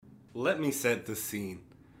Let me set the scene.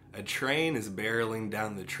 A train is barreling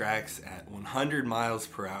down the tracks at 100 miles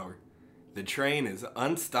per hour. The train is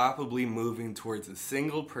unstoppably moving towards a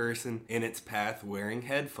single person in its path wearing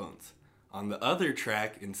headphones. On the other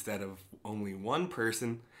track, instead of only one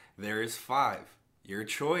person, there is 5. Your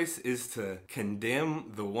choice is to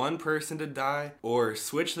condemn the one person to die or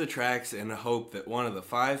switch the tracks and hope that one of the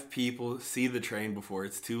 5 people see the train before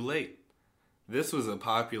it's too late. This was a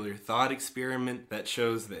popular thought experiment that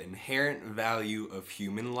shows the inherent value of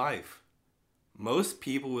human life. Most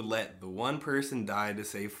people would let the one person die to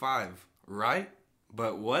save 5, right?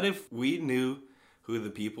 But what if we knew who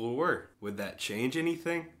the people were? Would that change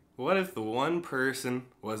anything? What if the one person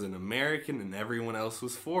was an American and everyone else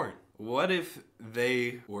was foreign? What if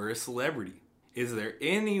they were a celebrity? Is there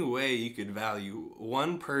any way you could value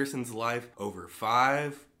one person's life over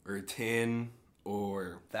 5 or 10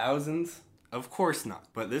 or thousands? Of course not.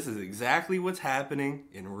 But this is exactly what's happening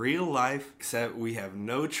in real life, except we have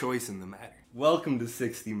no choice in the matter. Welcome to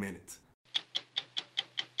 60 Minutes.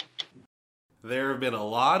 There have been a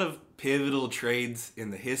lot of pivotal trades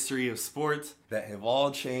in the history of sports that have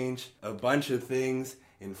all changed a bunch of things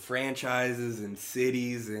in franchises and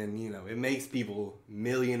cities, and it makes people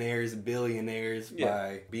millionaires, billionaires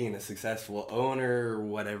by being a successful owner or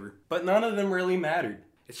whatever. But none of them really mattered.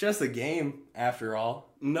 It's just a game, after all.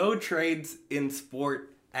 No trades in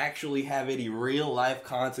sport actually have any real life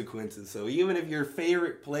consequences. So even if your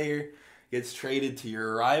favorite player gets traded to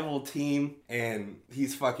your rival team and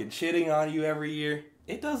he's fucking shitting on you every year,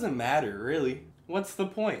 it doesn't matter, really. What's the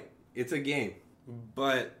point? It's a game.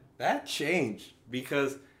 But that changed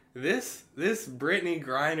because this Brittany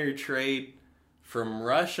Griner trade from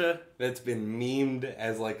Russia that's been memed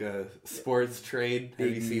as like a sports trade.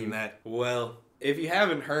 Have you seen that? Well, if you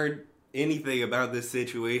haven't heard anything about this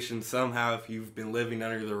situation, somehow if you've been living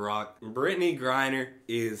under the rock, Brittany Griner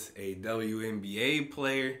is a WNBA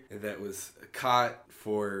player that was caught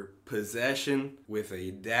for possession with a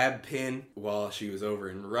dab pen while she was over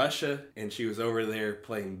in Russia, and she was over there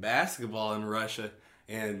playing basketball in Russia,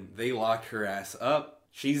 and they locked her ass up.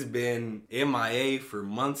 She's been MIA for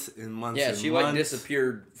months and months and months. Yeah, she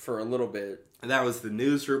disappeared for a little bit. And that was the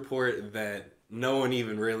news report that no one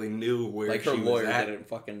even really knew where she was at. Like, her lawyer didn't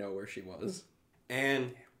fucking know where she was.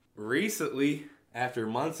 And recently, after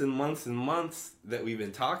months and months and months that we've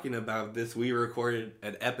been talking about this, we recorded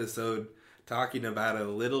an episode talking about it a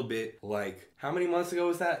little bit. Like, how many months ago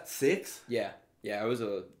was that? 6? Yeah, it was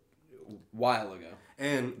a while ago.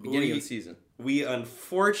 And beginning of the season. We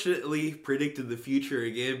unfortunately predicted the future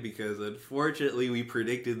again because unfortunately we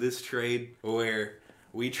predicted this trade where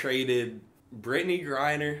we traded Brittany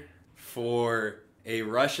Griner for a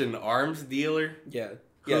Russian arms dealer. Yeah,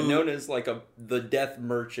 known as like the death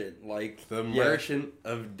merchant. Like the merchant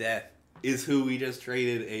of death is who we just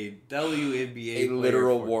traded a WNBA player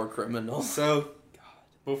literal for. war criminal. So,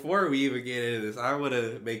 before we even get into this, I want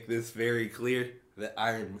to make this very clear that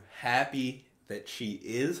I'm happy that she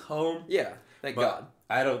is home. Yeah, thank God.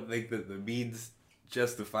 I don't think that the means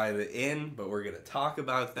justify the end, but we're going to talk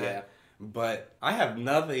about that. Yeah. But I have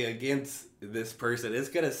nothing against this person. It's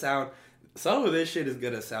going to sound, some of this shit is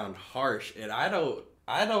going to sound harsh, and I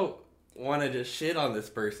don't want to just shit on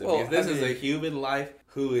this person because this is a human life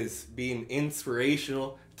who is being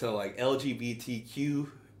inspirational to like LGBTQ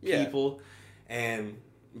people and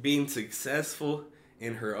being successful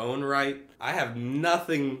in her own right. I have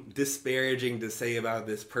nothing disparaging to say about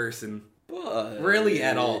this person, really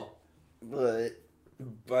at all.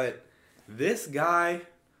 But this guy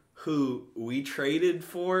who we traded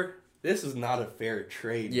for, this is not a fair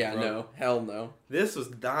trade. Yeah, bro. no. Hell no. This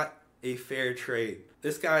was not a fair trade.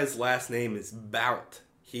 This guy's last name is Bout.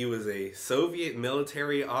 He was a Soviet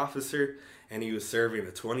military officer, and he was serving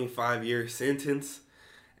a 25-year sentence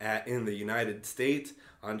in the United States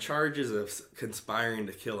on charges of conspiring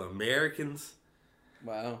to kill Americans.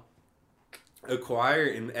 Wow. Acquire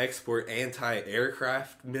and export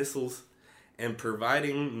anti-aircraft missiles, and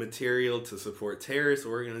providing material to support terrorist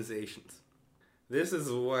organizations. This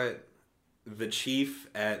is what the chief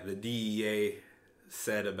at the DEA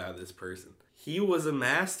said about this person. He was a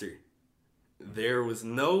master. There was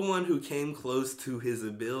no one who came close to his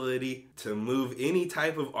ability to move any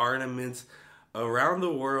type of armaments around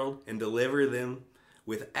the world and deliver them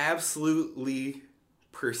with absolutely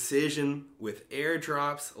precision, with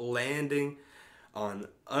airdrops landing on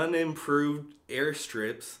unimproved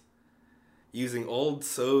airstrips using old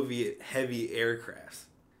Soviet heavy aircrafts.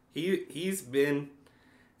 He's been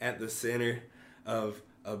at the center of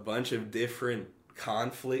a bunch of different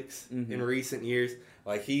conflicts in recent years.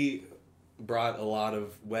 Like, he brought a lot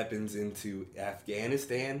of weapons into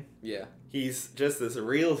Afghanistan. Yeah. He's just this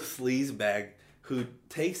real sleazebag who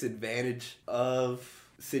takes advantage of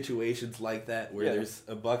situations like that where there's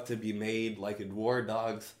a buck to be made, like in War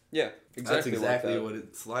Dogs. Yeah, exactly. That's exactly like that. what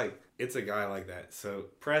it's like. It's a guy like that. So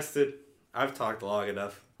Preston, I've talked long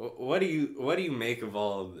enough. What do you make of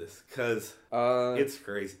all of this? Because it's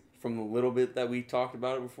crazy. From the little bit that we talked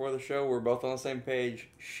about it before the show, we're both on the same page.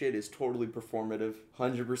 Shit is totally performative.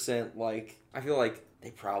 100%. Like, I feel like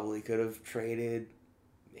they probably could have traded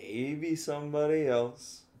maybe somebody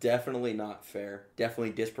else. Definitely not fair.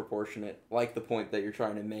 Definitely disproportionate. Like the point that you're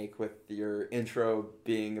trying to make with your intro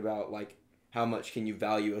being about, like, how much can you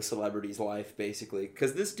value a celebrity's life, basically.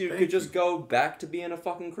 Because this dude could just go back to being a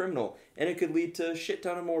fucking criminal. And it could lead to a shit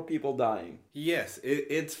ton of more people dying. Yes,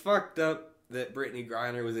 it's fucked up that Brittany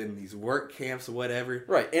Griner was in these work camps or whatever.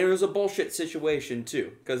 Right, and it was a bullshit situation,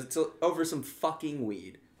 too. Because it's over some fucking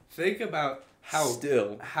weed. Think about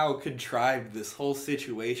how contrived this whole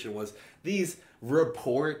situation was. These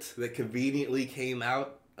reports that conveniently came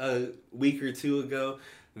out a week or two ago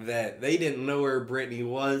that they didn't know where Brittany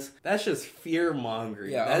was. That's just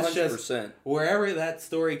fear-mongering. Yeah, that's 100%. Just wherever that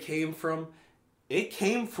story came from, it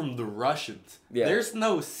came from the Russians. Yeah. There's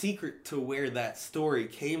no secret to where that story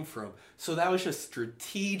came from. So that was just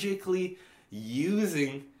strategically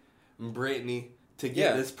using Brittany to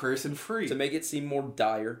get this person free. To make it seem more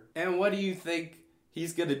dire. And what do you think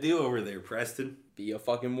he's going to do over there, Preston? Be a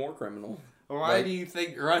fucking war criminal. Why do you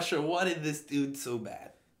think Russia wanted this dude so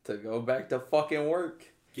bad? To go back to fucking work.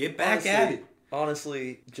 Get back at it.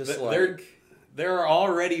 Honestly, just there are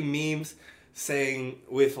already memes saying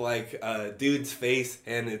with like a dude's face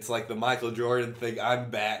and it's like the Michael Jordan thing, I'm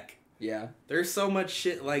back. Yeah. There's so much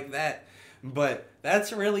shit like that. But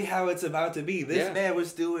that's really how it's about to be. This man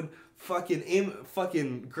was doing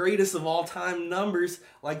fucking greatest of all time numbers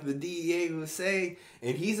like the DEA was saying,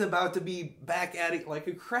 and he's about to be back at it like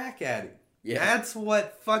a crack addict. Yeah. That's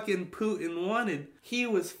what fucking Putin wanted. He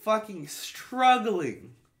was fucking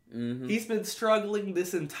struggling. Mm-hmm. He's been struggling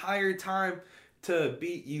this entire time to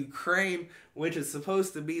beat Ukraine, which is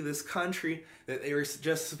supposed to be this country that they were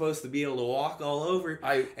just supposed to be able to walk all over.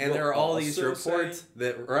 And there are all these reports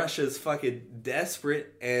that Russia's fucking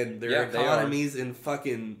desperate and their economy's in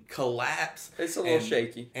fucking collapse. It's a little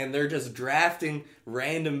shaky. And they're just drafting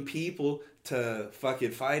random people to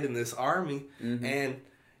fucking fight in this army. Mm-hmm. And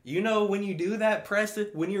you know, when you do that, Preston,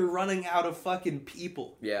 when you're running out of fucking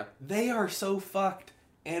people, they are so fucked.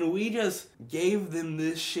 And we just gave them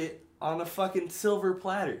this shit on a fucking silver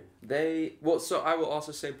platter. So I will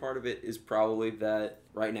also say part of it is probably that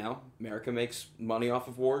right now, America makes money off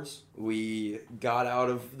of wars. We got out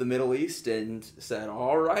of the Middle East and said,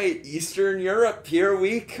 all right, Eastern Europe, here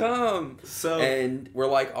we come. And we're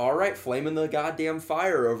like, all right, flaming the goddamn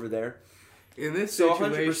fire over there. In this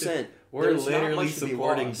situation, 100%, we're literally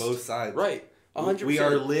supporting both sides. Right. 100%. We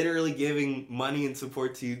are literally giving money and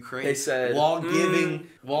support to Ukraine. They said while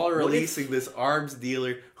releasing this arms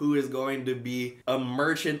dealer who is going to be a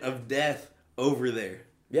merchant of death over there.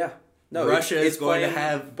 Yeah. No, Russia is going to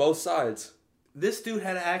have both sides. This dude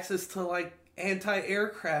had access to like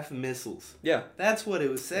anti-aircraft missiles. Yeah. That's what it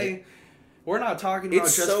was saying. We're not talking about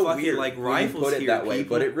just fucking weird like rifles put it here, that way,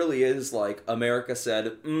 people. but it really is like America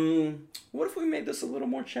said, what if we made this a little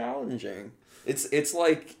more challenging? It's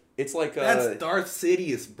like that's Darth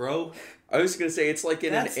Sidious, bro. I was gonna say it's like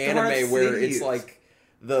in an anime where it's like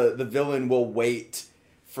the villain will wait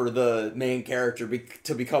for the main character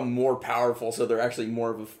to become more powerful, so they're actually more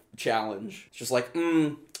of a challenge. It's just like,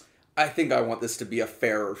 I think I want this to be a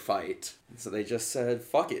fairer fight. So they just said,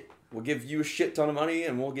 fuck it. We'll give you a shit ton of money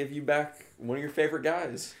and we'll give you back one of your favorite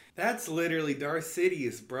guys. That's literally Darth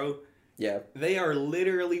Sidious, bro. Yeah. We are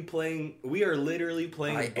literally playing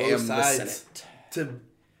both sides to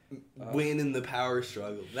win in the power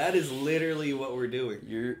struggle. That is literally what we're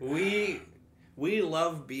doing. We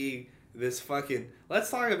love being this fucking... Let's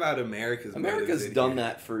talk about America's done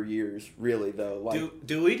that for years, really, though. Like,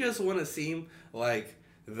 do we just want to seem like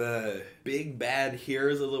the big bad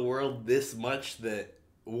heroes of the world this much that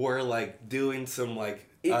we're like doing some like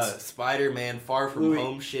Spider-Man Far From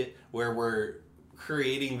Home shit where we're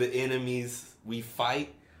creating the enemies we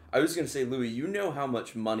fight? I was going to say, Louis, you know how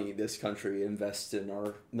much money this country invests in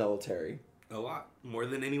our military. A lot. More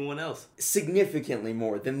than anyone else. Significantly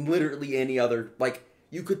more than literally any other. Like,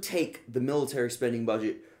 you could take the military spending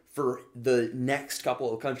budget for the next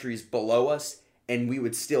couple of countries below us, and we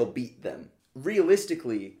would still beat them.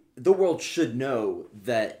 Realistically, the world should know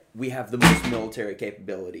that we have the most military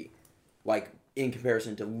capability, like, in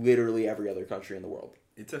comparison to literally every other country in the world.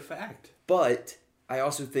 It's a fact. But I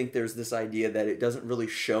also think there's this idea that it doesn't really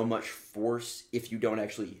show much force if you don't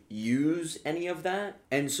actually use any of that.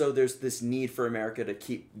 And so there's this need for America to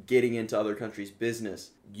keep getting into other countries'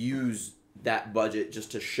 business, use that budget just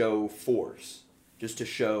to show force, just to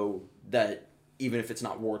show that even if it's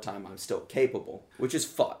not wartime, I'm still capable, which is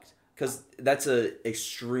fucked. Because that's a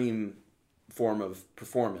extreme form of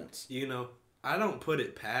performance. You know, I don't put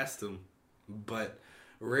it past them, but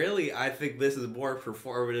really, I think this is more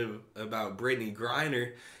performative about Brittany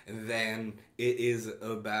Griner than it is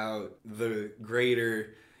about the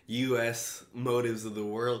greater U.S. motives of the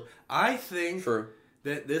world. I think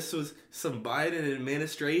that this was some Biden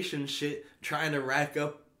administration shit trying to rack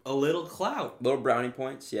up a little clout. Little brownie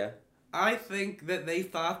points, yeah. I think that they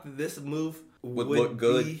thought that this move would look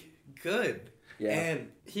good. Be good. Yeah.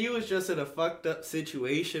 And he was just in a fucked up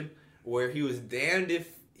situation where he was damned if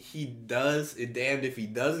he does and damned if he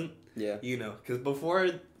doesn't. Yeah. You know, because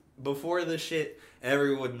before the shit,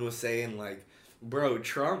 everyone was saying, like, bro,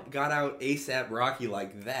 Trump got out ASAP Rocky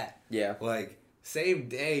like that. Yeah. Like, same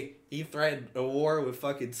day, he threatened a war with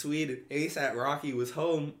fucking Sweden. ASAP Rocky was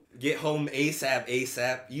home. Get home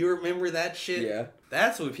ASAP. You remember that shit? Yeah.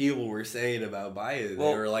 That's what people were saying about Biden.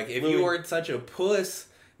 Well, they were like, if you weren't such a puss,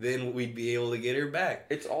 then we'd be able to get her back.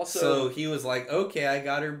 It's also... So he was like, okay, I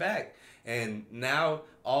got her back. And now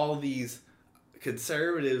all these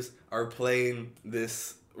conservatives are playing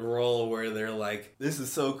this role where they're like, this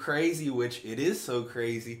is so crazy, which it is so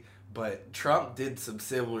crazy, but Trump did some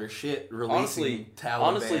similar shit, releasing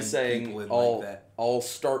Taliban saying, people and like that. I'll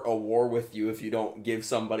start a war with you if you don't give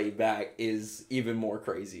somebody back is even more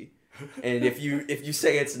crazy. And if you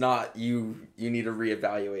say it's not, you need to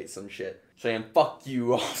reevaluate some shit. Saying, fuck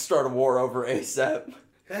you, I'll start a war over ASAP.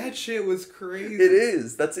 That shit was crazy. It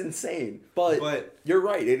is. That's insane. But you're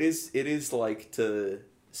right. It is like to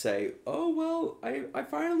say, oh, well, I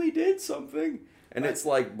finally did something. And it's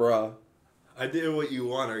like, bruh. I did what you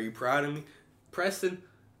want. Are you proud of me? Preston,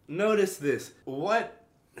 notice this. What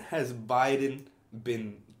has Biden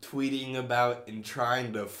been tweeting about and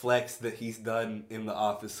trying to flex that he's done in the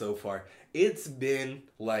office so far? It's been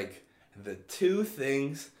like the two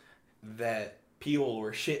things that people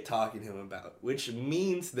were shit talking him about, which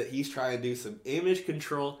means that he's trying to do some image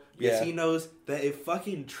control because he knows that if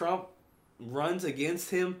fucking Trump runs against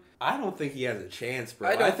him, I don't think he has a chance, bro.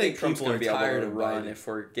 I think Trump's people going to are be tired able to of run Biden. if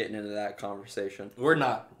we're getting into that conversation. We're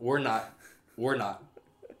not getting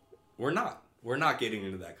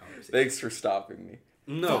into that conversation. Thanks for stopping me.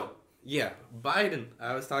 No. Yeah, Biden.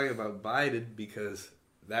 I was talking about Biden because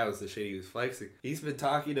that was the shit he was flexing. He's been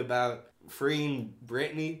talking about freeing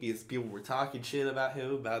Britney because people were talking shit about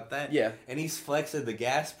him about that. Yeah. And he's flexing the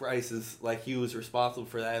gas prices like he was responsible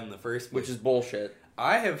for that in the first place. Which is bullshit.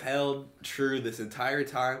 I have held true this entire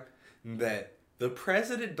time that the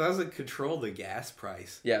president doesn't control the gas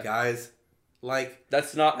price. Yeah. Guys, like...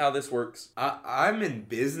 That's not how this works. I'm in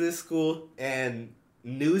business school, and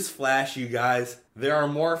newsflash, you guys, there are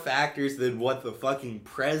more factors than what the fucking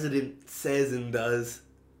president says and does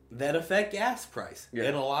that affect gas price. Yeah.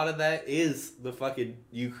 And a lot of that is the fucking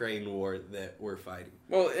Ukraine war that we're fighting.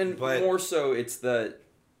 Well, but more so, it's that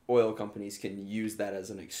oil companies can use that as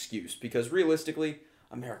an excuse. Because realistically,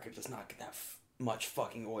 America does not get that much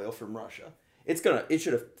fucking oil from Russia. It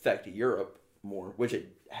should affect Europe more, which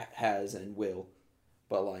it has and will.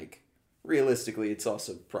 But, like, realistically, it's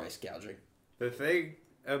also price gouging. The thing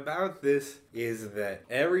about this is that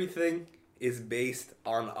everything is based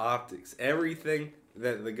on optics. Everything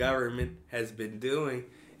that the government has been doing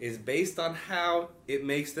is based on how it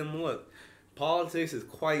makes them look. Politics is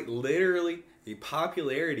quite literally a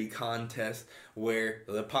popularity contest where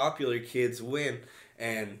the popular kids win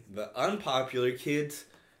and the unpopular kids,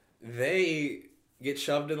 they get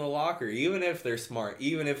shoved in the locker, even if they're smart,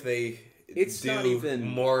 even if they not even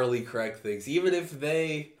morally correct things, even if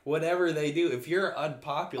whatever they do, if you're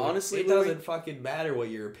unpopular, honestly, it doesn't fucking matter what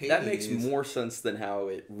your opinion is. That makes more sense than how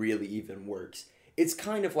it really even works. It's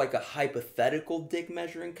kind of like a hypothetical dick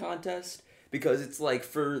measuring contest, because it's like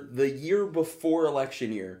for the year before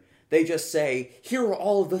election year, they just say, here are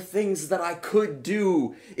all the things that I could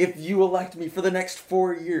do if you elect me for the next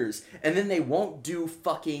 4 years. And then they won't do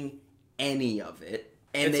fucking any of it.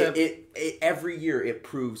 And every year it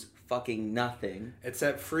proves fucking nothing.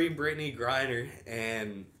 Except free Brittany Griner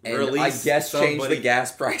and release change the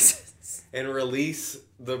gas prices. And release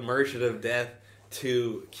the Merchant of Death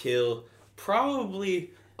to kill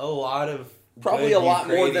probably a lot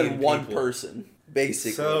more than one people. Person,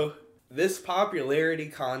 basically. So this popularity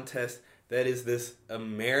contest that is this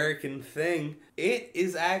American thing, it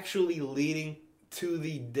is actually leading to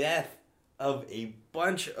the death of a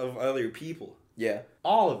bunch of other people. Yeah.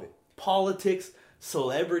 All of it. Politics,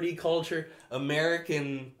 celebrity culture,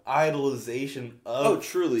 American idolization of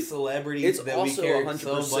truly. celebrities It's that also we care 100%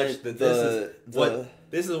 so much that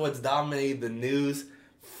this is what's dominated the news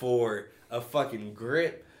for a fucking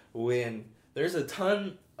grip when there's a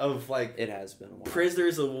ton of like it has been a while.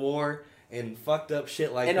 prisoners of war and fucked up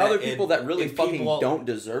shit like and that. Other people that really fucking people, don't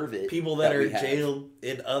deserve it. People that are jailed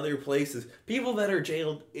in other places. People that are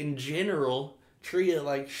jailed in general treated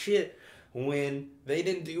like shit when they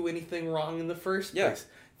didn't do anything wrong in the first place.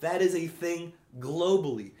 That is a thing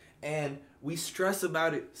globally. And we stress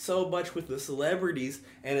about it so much with the celebrities,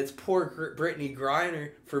 and it's poor Brittany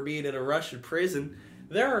Griner for being in a Russian prison.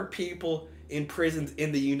 There are people in prisons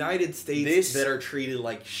in the United States that are treated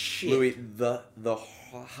like shit. Louis, the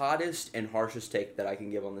hottest and harshest take that I can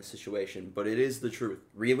give on this situation, but it is the truth.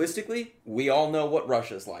 Realistically, we all know what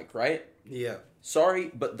Russia's like, right? Yeah.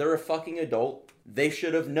 Sorry, but they're a fucking adult. They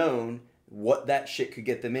should have known what that shit could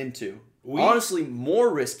get them into. Honestly,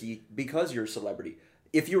 more risky because you're a celebrity.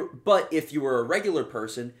 If you were a regular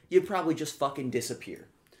person, you'd probably just fucking disappear.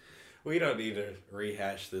 We don't need to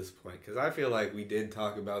rehash this point, because I feel like we did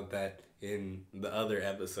talk about that in the other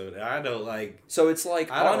episode. And I don't like... So it's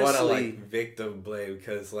like, I don't honestly... want to, like, victim blame,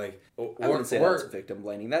 because, like... I wouldn't say that's victim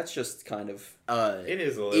blaming. That's just kind of... it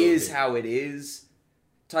is a little is bit. how it is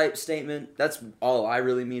type statement. That's all I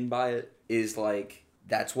really mean by it, is, like,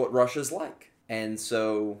 that's what Russia's like. And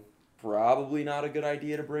so... probably not a good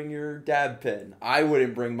idea to bring your dab pen. I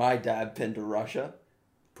wouldn't bring my dab pen to Russia.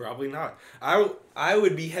 Probably not. I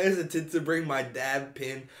would be hesitant to bring my dab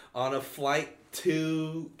pen on a flight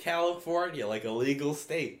to California, like a legal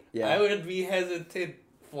state. Yeah. I would be hesitant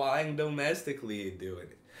flying domestically and doing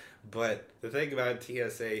it. But the thing about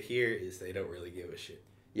TSA here is they don't really give a shit.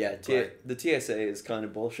 Yeah, the TSA is kind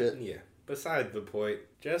of bullshit. Yeah. Besides the point,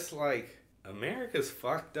 just like America's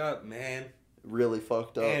fucked up, man. Really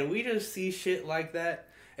fucked up. And we just see shit like that,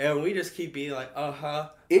 and we just keep being like,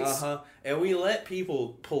 and we let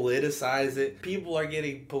people politicize it. People are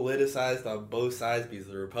getting politicized on both sides because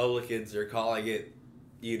the Republicans are calling it,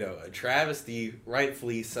 a travesty,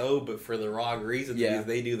 rightfully so, but for the wrong reasons because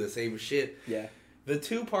they do the same shit. Yeah. The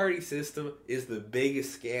two-party system is the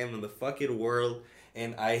biggest scam in the fucking world,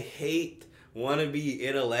 and I hate wannabe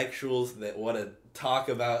intellectuals that want to talk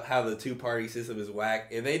about how the two-party system is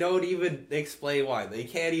whack, and they don't even explain why. They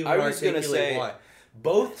can't even articulate why.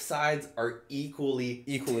 Both sides are equally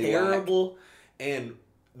terrible, whack. And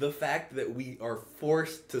the fact that we are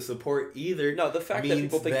forced to support either the fact that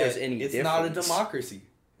people think there's any it's difference. not a democracy.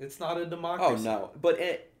 It's not a democracy. Oh, no. But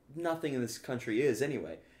nothing in this country is,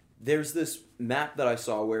 anyway. There's this map that I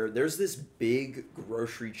saw where there's this big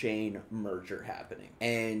grocery chain merger happening.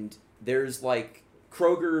 And there's, like...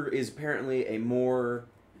 Kroger is apparently a more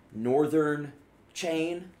northern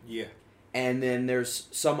chain. Yeah. And then there's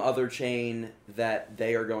some other chain that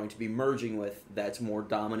they are going to be merging with that's more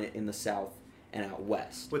dominant in the south and out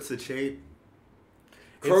west. What's the chain?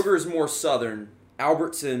 Kroger's more southern.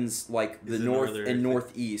 Albertson's like the north and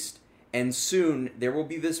northeast. And soon there will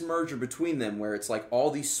be this merger between them where it's like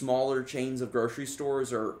all these smaller chains of grocery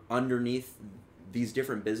stores are underneath these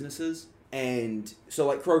different businesses. And so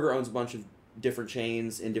like Kroger owns a bunch of different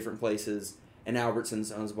chains in different places, and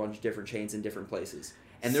Albertsons owns a bunch of different chains in different places.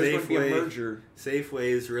 And there's going to be a merger. Safeway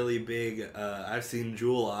is really big. I've seen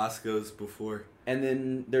Jewel Osco's before. And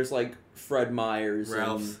then there's like Fred Meyer's.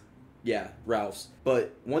 Ralph's. Ralph's.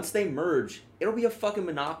 But once they merge, it'll be a fucking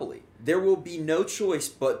monopoly. There will be no choice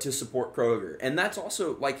but to support Kroger. And that's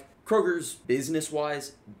also, like, Kroger's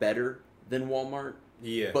business-wise better than Walmart.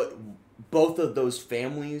 Yeah. But both of those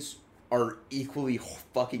families are equally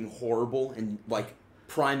fucking horrible and, like,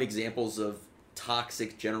 prime examples of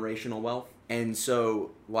toxic generational wealth. And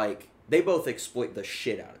so, like, they both exploit the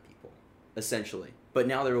shit out of people, essentially. But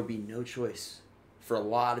now there will be no choice for a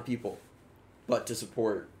lot of people but to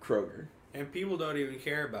support Kroger. And people don't even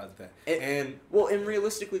care about that. And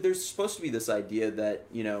realistically, there's supposed to be this idea that,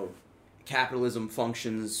 capitalism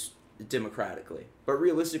functions democratically. But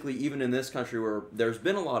realistically, even in this country where there's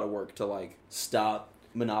been a lot of work to, like, stop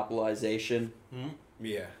monopolization.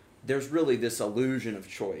 Yeah. There's really this illusion of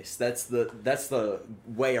choice. That's the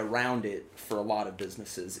way around it for a lot of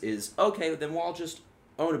businesses is, okay, then we'll all just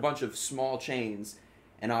own a bunch of small chains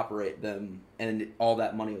and operate them, and all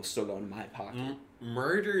that money will still go into my pocket.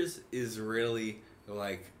 Mergers is really,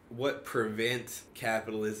 like, what prevents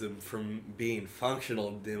capitalism from being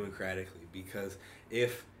functional democratically, because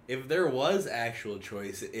if there was actual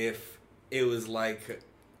choice, if it was like...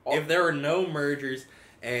 If there were no mergers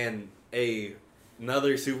and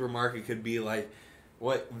another supermarket could be like,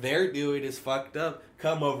 what they're doing is fucked up.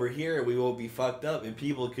 Come over here and we won't be fucked up, and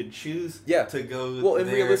people could choose Yeah. to go Well, and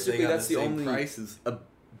there if they realistically, got that's the same only prices.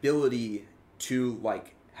 ability to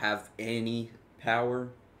like have any power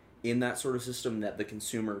in that sort of system that the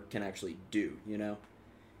consumer can actually do, you know,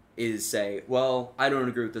 is say, well, I don't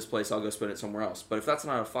agree with this place, I'll go spend it somewhere else. But if that's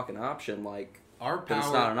not a fucking option, like, Our then it's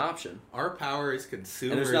power, not an option. our power as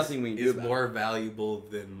consumers there's nothing we can do is about more valuable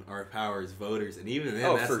than our power as voters, and even then,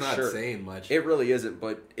 Oh, that's for not sure. saying much. It really isn't,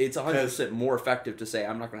 but it's 100% more effective to say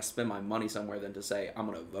I'm not going to spend my money somewhere than to say I'm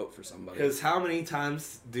going to vote for somebody. Because how many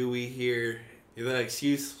times do we hear the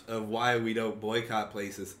excuse of why we don't boycott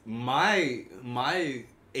places? My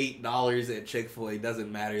 $8 at Chick-fil-A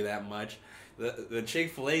doesn't matter that much. The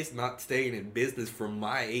Chick-fil-A's not staying in business for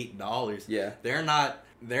my $8. Yeah. They're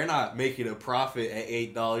not making a profit at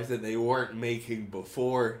 $8 that they weren't making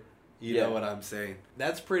before. You Yeah. know what I'm saying?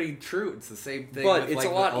 That's pretty true. It's the same thing. But with it's like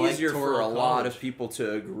a lot the easier for a Electoral lot College. of people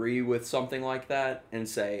to agree with something like that and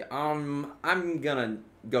say, I'm gonna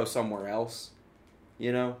go somewhere else,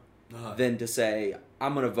 you know, than to say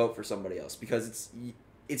I'm gonna vote for somebody else, because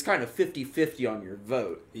it's kind of 50-50 on your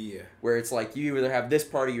vote, Yeah. where it's like you either have this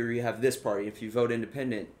party or you have this party. If you vote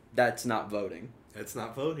independent, that's not voting. That's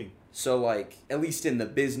not voting. So, like, at least in the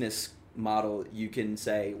business model, you can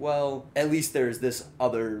say, well, at least there's this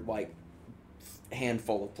other, like,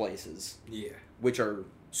 handful of places, Yeah. which are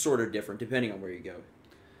sort of different depending on where you go.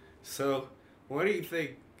 So, what do you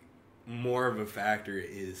think more of a factor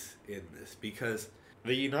is in this? Because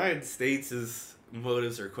the United States'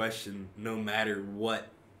 motives are questioned no matter what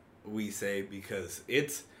we say, because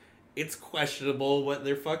it's questionable what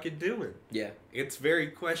they're fucking doing. Yeah. It's very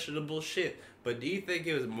questionable shit. But do you think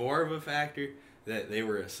it was more of a factor that they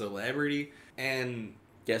were a celebrity and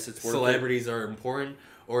Guess it's worth celebrities are important?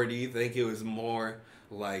 Or do you think it was more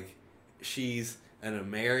like she's an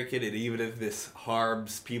American, and even if this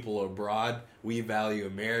harms people abroad, we value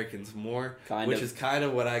Americans more? Kind of. Which is kind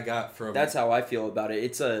of what I got from... That's how I feel about it.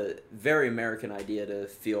 It's a very American idea to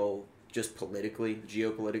feel just politically,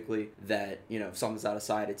 geopolitically, that, you know, if something's out of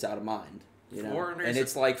sight, it's out of mind. You know? Foreigners- And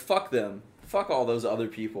it's like, fuck them. Fuck all those other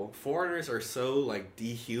people. Foreigners are so, like,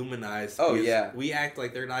 dehumanized. Oh, because yeah. We act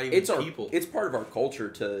like they're not even It's people. It's part of our culture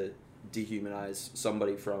to dehumanize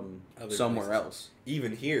somebody from Other somewhere places. else.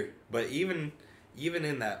 Even here. But even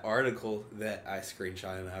in that article that I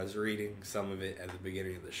screenshot, and I was reading some of it at the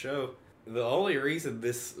beginning of the show, the only reason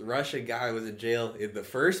this Russian guy was in jail in the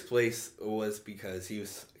first place was because he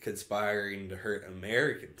was conspiring to hurt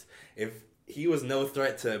Americans. If he was no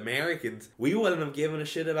threat to Americans, we wouldn't have given a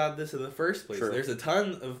shit about this in the first place. True. There's a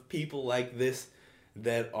ton of people like this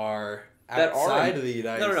that are outside of the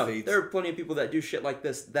United States. There are plenty of people that do shit like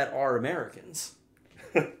this that are Americans.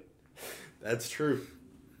 That's true.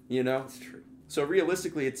 You know? That's true. So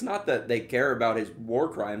realistically, it's not that they care about his war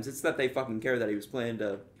crimes, it's that they fucking care that he was planning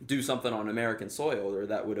to do something on American soil or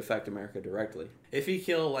that would affect America directly. If he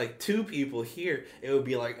killed like 2 people here, it would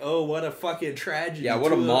be like, oh, what a fucking tragedy. Yeah,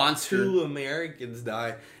 what a monster. 2 Americans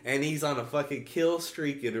died, and he's on a fucking kill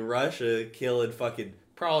streak in Russia, killing fucking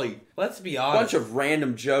probably, let's be A honest. bunch of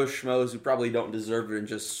random Joe schmoes who probably don't deserve it and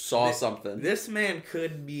just saw Th- something. This man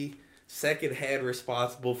could be secondhand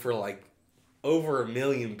responsible for like over 1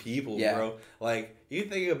 million people, Yeah. bro. Like, you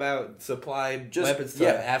think about supplying Just- weapons to yeah,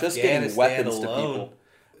 Afghanistan just getting weapons to alone. people.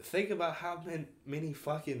 Think about how many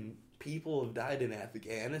fucking people have died in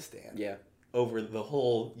Afghanistan. Yeah, Over the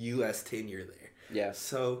whole U.S. tenure there. yeah.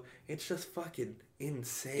 So it's just fucking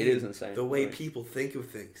insane. It is insane. The way Right. people think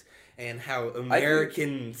of things and how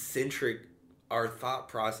American centric our thought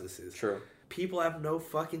process is. True. People have no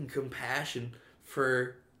fucking compassion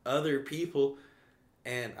for other people,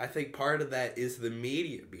 and I think part of that is the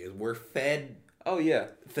media, because we're fed Oh, yeah.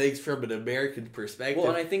 things from an American perspective. Well,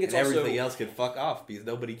 and I think it's also- everything else can fuck off because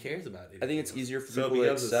nobody cares about it. I think it's easier for So it people to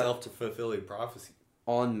becomes a accept self-fulfilling prophecy.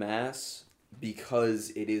 en masse because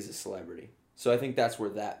it is a celebrity. So I think that's where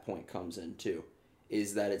that point comes in too,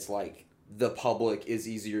 is that it's like the public is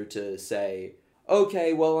easier to say,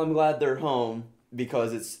 okay, well, I'm glad they're home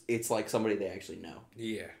because it's like somebody they actually know,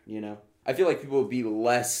 Yeah. you know? I feel like people would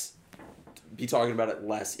be talking about it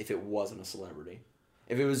less if it wasn't a celebrity.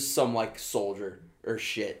 If it was some like soldier or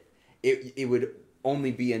shit, it would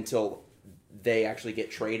only be until they actually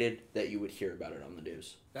get traded that you would hear about it on the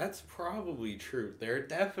news. That's probably true. They're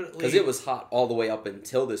definitely... Because it was hot all the way up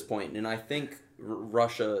until this point, and I think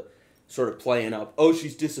Russia sort of playing up, oh,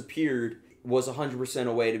 she's disappeared, was 100%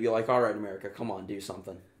 a way to be like, all right, America, come on, do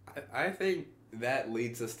something. I think that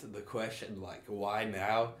leads us to the question, like, why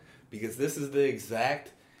now? Because this is the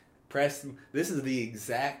exact... This is the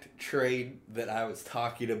exact trade that I was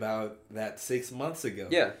talking about that 6 months ago.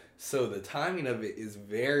 Yeah. So the timing of it is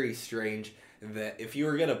very strange. That if you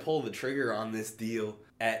were gonna pull the trigger on this deal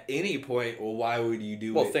at any point, well, why would you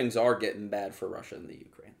do Well, it? things are getting bad for Russia and the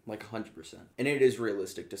Ukraine, like 100%. And it is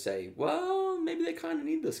realistic to say, well, maybe they kind of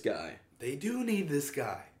need this guy. They do need this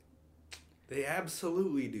guy. They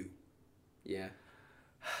absolutely do. Yeah.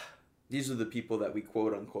 These are the people that we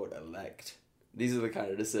quote unquote elect. These are the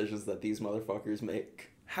kind of decisions that these motherfuckers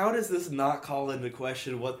make. How does this not call into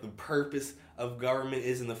question what the purpose of government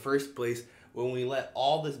is in the first place when we let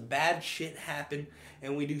all this bad shit happen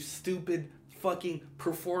and we do stupid fucking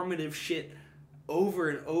performative shit over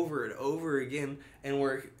and over and over again,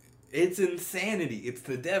 and it's insanity. It's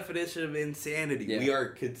the definition of insanity. Yeah. We are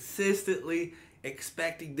consistently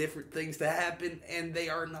expecting different things to happen, and they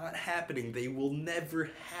are not happening. They will never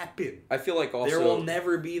happen. I feel like also There will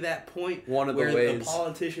never be that point one of the where ways the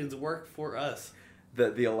politicians work for us.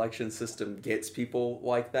 that the election system gets people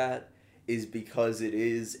like that is because it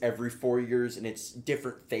is every 4 years and it's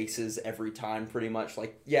different faces every time pretty much.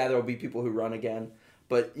 Like, yeah, there'll be people who run again,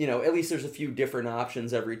 but, you know, at least there's a few different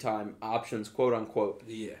options every time. Options, quote unquote.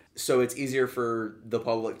 Yeah. So it's easier for the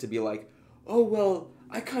public to be like, oh, well,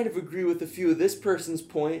 I kind of agree with a few of this person's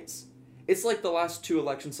points. It's like the last 2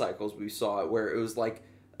 election cycles we saw it where it was like,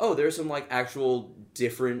 oh, there's some like actual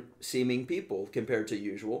different seeming people compared to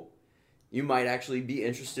usual. You might actually be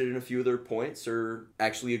interested in a few of their points or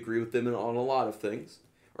actually agree with them on a lot of things.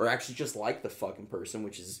 Or actually just like the fucking person,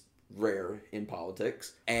 which is rare in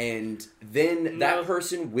politics. And then that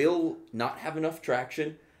person will not have enough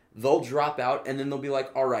traction. They'll drop out and then they'll be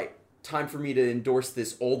like, all right, time for me to endorse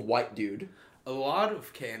this old white dude. A lot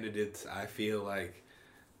of candidates, I feel like,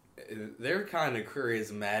 they're kind of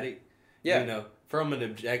charismatic. Yeah. You know, from an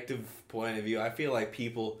objective point of view, I feel like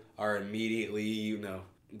people are immediately, you know,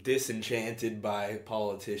 disenchanted by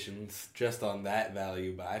politicians just on that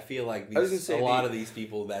value. But I feel like a lot of these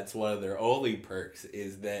people, that's one of their only perks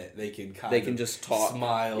is that they can just talk,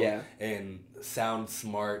 smile, and sound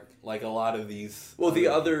smart. Like a lot of these. Well, the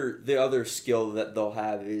other skill that they'll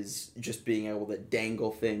have is just being able to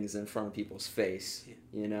dangle things in front of people's face,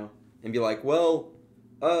 you know, and be like, well,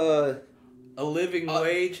 a living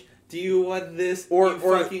wage. Do you want this, or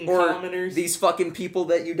fucking commoners? These fucking people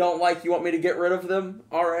that you don't like, you want me to get rid of them?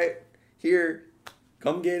 All right, here,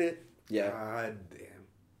 come get it. Yeah. God damn.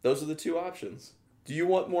 Those are the 2 options. Do you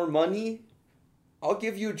want more money? I'll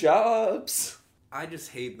give you jobs. I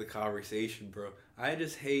just hate the conversation, bro. I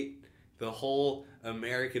just hate the whole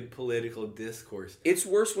American political discourse. It's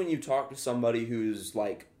worse when you talk to somebody who's,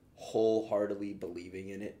 like, wholeheartedly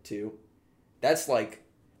believing in it, too. That's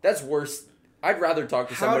worse. I'd rather talk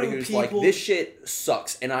to somebody who's like, this shit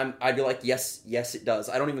sucks. And I'd be like, yes, it does.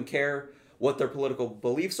 I don't even care what their political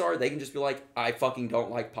beliefs are. They can just be like, I fucking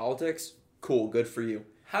don't like politics. Cool, good for you.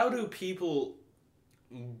 How do people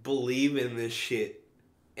believe in this shit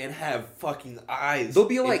and have fucking eyes? They'll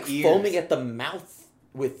be like foaming at the mouth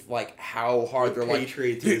with like how hard they're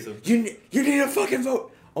patriotism. Like, you need a fucking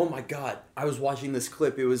vote. Oh my God. I was watching this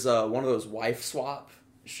clip. It was one of those wife swap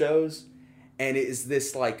shows. And it is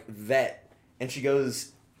this like vet. And she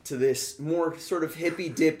goes to this more sort of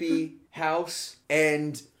hippy-dippy house.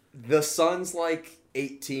 And the son's like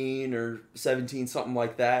 18 or 17, something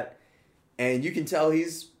like that. And you can tell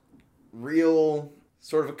he's real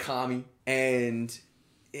sort of a commie. And,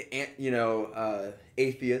 you know,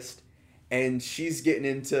 atheist. And she's getting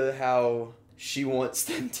into how she wants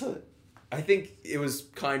them to... I think it was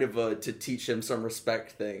kind of a to teach him some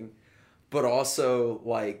respect thing. But also,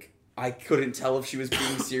 like... I couldn't tell if she was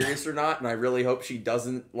being serious or not, and I really hope she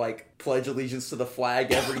doesn't, like, pledge allegiance to the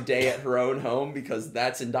flag every day at her own home, because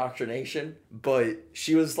that's indoctrination. But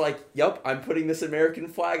she was like, yup, I'm putting this American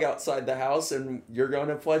flag outside the house, and you're going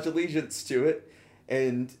to pledge allegiance to it.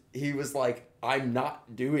 And he was like, I'm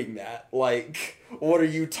not doing that. Like, what are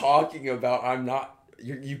you talking about? I'm not,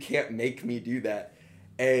 you can't make me do that.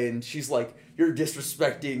 And she's like, you're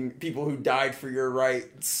disrespecting people who died for your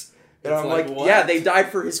rights. And I'm like, what? Yeah, they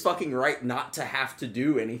died for his fucking right not to have to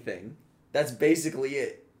do anything. That's basically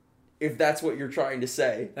it. If that's what you're trying to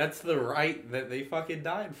say. That's the right that they fucking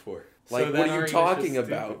died for. Like, so what are you talking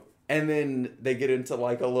about? Stupid. And then they get into,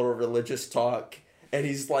 like, a little religious talk. And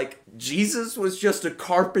he's like, Jesus was just a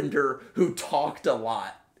carpenter who talked a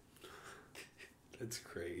lot. That's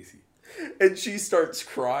crazy. And she starts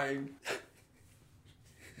crying.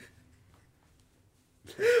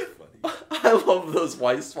 I love those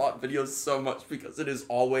wife swap videos so much because it is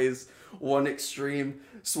always one extreme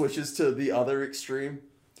switches to the other extreme.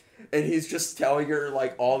 And he's just telling her,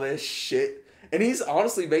 like, all this shit. And he's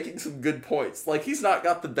honestly making some good points. Like, he's not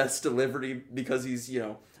got the best delivery because he's, you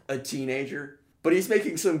know, a teenager. But he's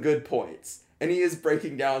making some good points. And he is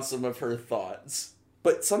breaking down some of her thoughts.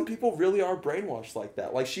 But some people really are brainwashed like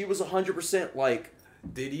that. Like, she was 100% like,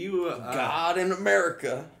 Did you God in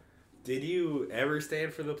America. Did you ever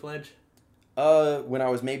stand for the pledge? When I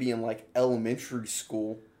was maybe in like elementary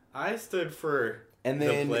school. I stood for And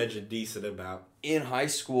then the pledge a decent amount. in high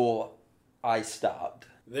school, I stopped.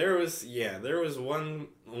 There was one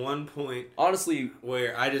point Honestly,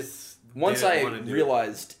 where I just once didn't I wanna do it.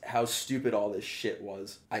 realized how stupid all this shit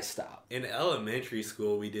was, I stopped. In elementary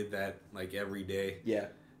school, we did that like every day, Yeah.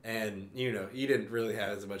 and you didn't really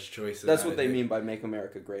have as much choice. That's about what they it. mean by make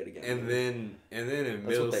America great again. And then in That's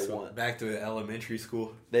middle what they school, want. back to elementary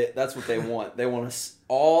school, That's what they want. They want us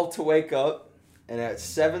all to wake up and at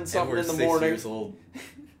 7 and something we're in the 6 morning years old.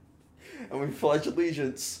 and we pledge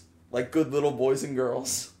allegiance like good little boys and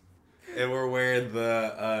girls. And we're wearing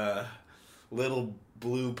the little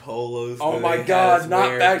blue polos. Oh that my they had god, us not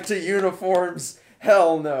wear. back to uniforms.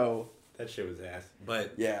 Hell no. That shit was ass.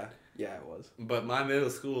 But Yeah, it was. my middle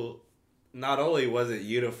school, not only was it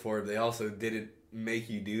uniform, they also didn't make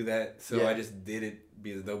you do that. So Yeah. I just did it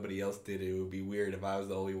because nobody else did it. It would be weird if I was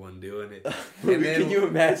the only one doing it. Can you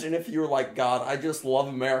imagine if you were like, God, I just love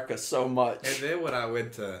America so much. And then when I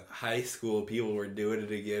went to high school, people were doing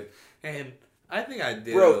it again, and I think I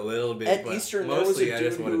did Bro, it a little bit. At but Eastern, there was a mostly I dude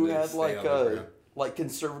just wanted who to had stay like on the a ground.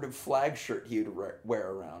 conservative flag shirt he would wear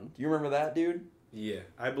around. Do you remember that dude? Yeah,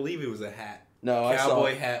 I believe it was a hat, No, I saw.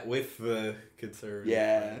 cowboy hat with the conservative.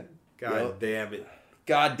 Yeah. God Yep. damn it!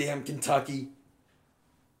 Goddamn Kentucky.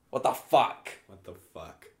 What the fuck? What the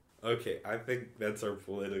fuck? Okay, I think that's our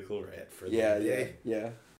political rant for the Yeah. day.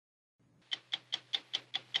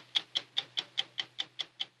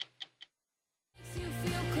 Makes you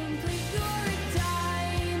feel complete, you're a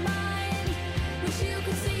diamond. Wish you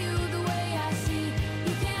could see you the way I see.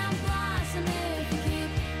 You can't blossom if you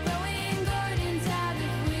keep growing gardens out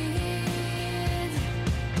of weeds.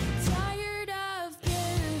 Tired of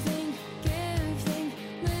giving,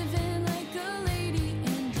 living like a lady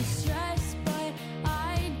in distress. But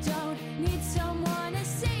I don't need someone to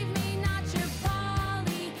save me, not your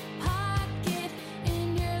Polly Pocket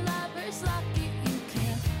in your lover's locket. You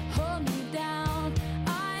can't hold me down.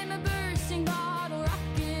 I'm a bursting bottle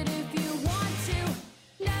rocket. If you want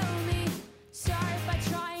to know me, start by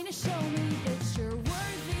trying to show me that you're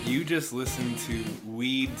worthy. You just listened to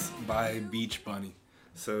Weeds by Beach Bunny.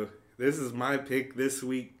 So this is my pick this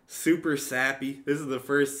week. Super sappy. This is the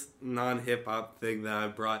first non-hip hop thing that I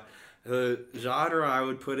brought. The genre I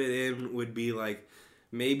would put it in would be like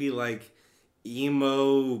maybe like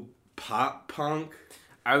emo pop punk.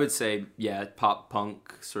 I would say, yeah, pop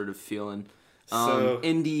punk sort of feeling. So-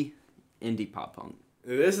 Indie pop punk.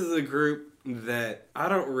 This is a group that I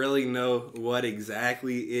don't really know what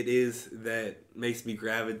exactly it is that makes me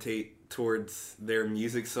gravitate towards their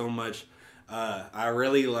music so much. I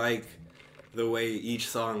really like the way each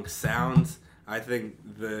song sounds. I think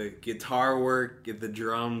the guitar work, the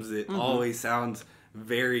drums, it always sounds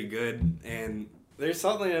very good. And there's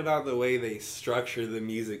something about the way they structure the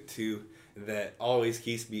music too that always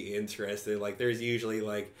keeps me interested. Like there's usually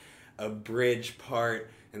like a bridge part,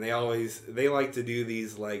 and they like to do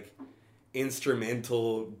these like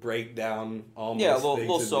instrumental breakdown almost Yeah, things little at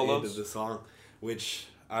the end solos. of the song, which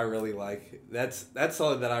I really like. That's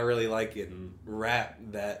something that I really like in rap.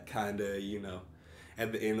 That kind of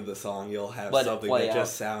at the end of the song you'll have Let it something play that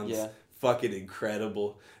just out. sounds Yeah. fucking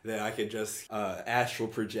incredible that I could just astral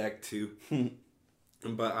project to.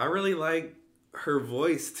 But I really like her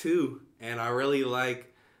voice too, and I really like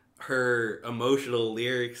her emotional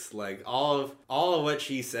lyrics. Like all of what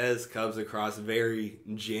she says comes across very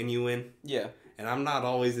genuine. Yeah. And I'm not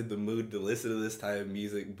always in the mood to listen to this type of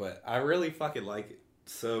music, but I really fucking like it.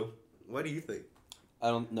 So, what do you think? I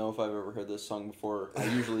don't know if I've ever heard this song before. I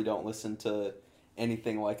usually don't listen to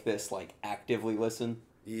anything like this, like actively listen.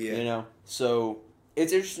 Yeah. You know? So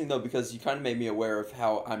it's interesting though because you kind of made me aware of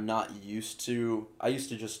how I'm not used to. I used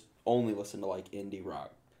to just only listen to like indie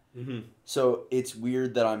rock. Mm-hmm. So it's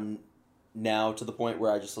weird that I'm now to the point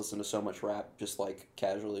where I just listen to so much rap just like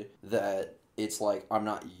casually that it's like I'm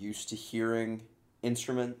not used to hearing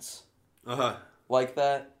instruments Uh-huh. like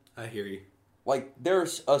that. I hear you. Like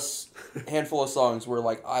there's a handful of songs where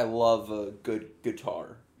like I love a good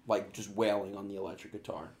guitar, like just wailing on the electric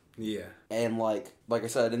guitar. Yeah. And like I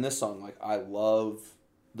said in this song, like I love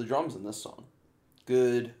the drums in this song.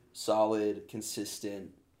 Good, solid,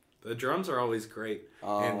 consistent. The drums are always great.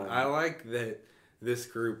 And I like that this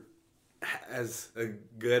group has a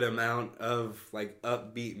good amount of like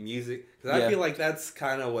upbeat music. Because I Yeah. feel like that's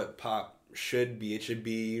kind of what pop should be. It should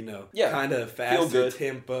be, Yeah. kind of Feel faster good.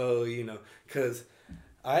 tempo, because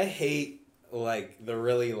I hate like the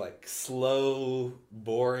really like slow,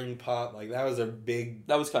 boring pop. Like that was a big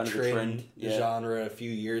That was kind of a trend. Yeah. genre a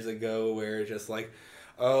few years ago, where it's just like,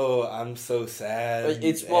 oh, I'm so sad.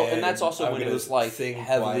 And that's also I'm when it gonna was like sing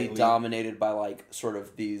heavily quietly. dominated by like sort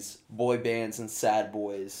of these boy bands and sad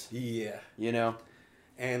boys. Yeah, You know?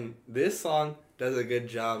 and this song does a good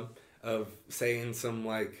job of saying some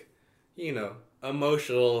like,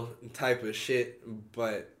 emotional type of shit,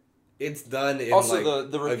 but it's done in Also,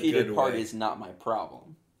 like the a repeated good part way. is not my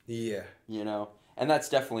problem. Yeah. You know? And that's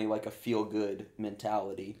definitely like a feel good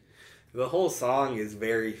mentality. The whole song is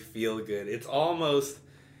very feel good. It's almost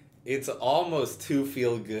too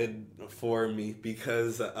feel good for me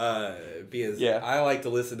because Yeah. I like to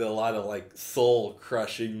listen to a lot of like soul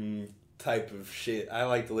crushing type of shit. I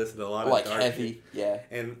like to listen to a lot of Like dark heavy, shit. yeah.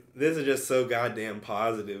 And this is just so goddamn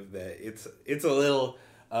positive that it's a little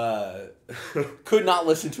Could not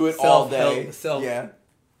listen to it all day. Yeah.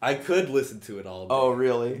 I could listen to it all day. Oh,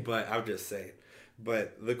 really? But I'm just saying.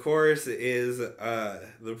 But the chorus is,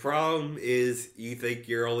 the problem is you think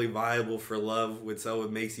you're only viable for love when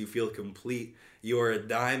someone makes you feel complete. You're a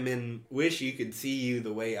diamond, wish you could see you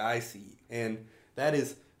the way I see you. And that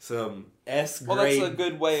is some S-grade Well, that's a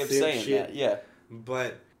good way of simp saying shit. that, yeah.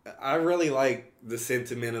 But I really like the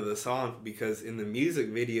sentiment of the song because in the music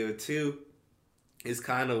video too, is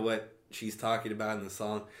kind of what she's talking about in the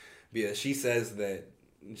song. Because she says that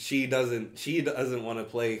she doesn't want to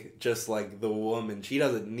play just like the woman. She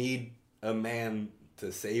doesn't need a man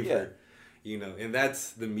to save her, and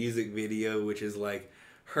that's the music video, which is like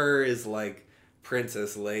her is like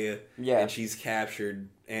Princess Leia, and she's captured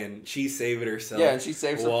and she's saving herself. Yeah, and she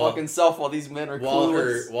saves her fucking self while these men are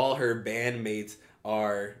clueless. While her bandmates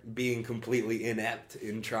are being completely inept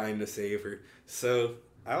in trying to save her. So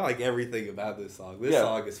I like everything about this song. This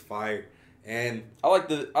song is fire, and I like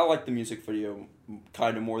the music video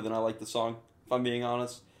kind of more than I like the song, if I'm being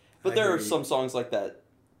honest. But there are some songs like that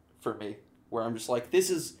for me where I'm just like,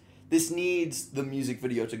 this needs the music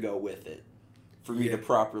video to go with it for me to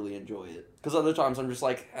properly enjoy it. Because other times I'm just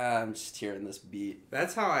like, I'm just hearing this beat.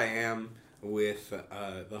 That's how I am with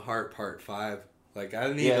the Heart Part 5. Like,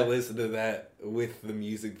 I need to listen to that with the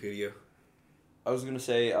music video. I was going to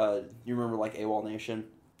say, you remember like AWOL Nation?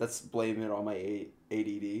 That's blaming it on my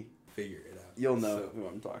ADD. Figure it out. You'll know who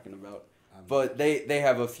I'm talking about. But they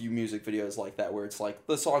have a few music videos like that where it's like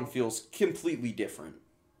the song feels completely different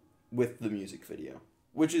with the music video,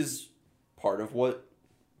 which is part of what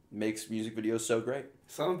makes music videos so great.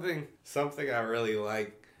 Something I really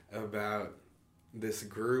like about this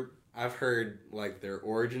group, I've heard like their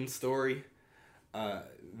origin story.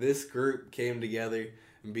 This group came together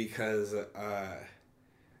because I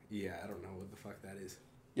don't know what the fuck that is.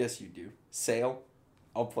 Yes, you do. Sail.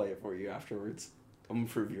 I'll play it for you afterwards. I'm gonna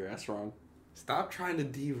prove your ass wrong. Stop trying to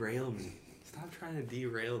derail me. Stop trying to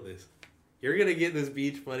derail this. You're gonna get this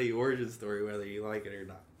Beach Buddy origin story whether you like it or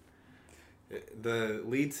not. The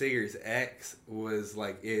lead singer's ex was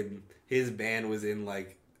like his band was in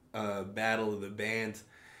like a battle of the bands.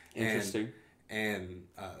 Interesting. And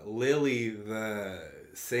Lily, the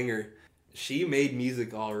singer, she made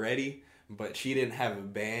music already, but she didn't have a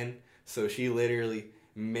band, so she literally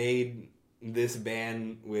made this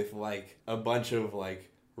band with like a bunch of like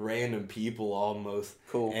random people almost.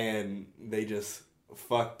 Cool. And they just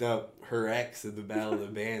fucked up her ex in the battle of the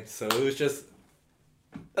bands. So it was just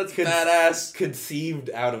That's badass. Conceived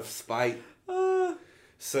out of spite.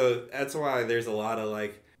 So that's why there's a lot of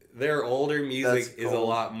like their older music is a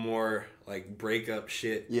lot more like breakup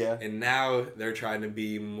shit. Yeah. And now they're trying to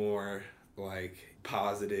be more like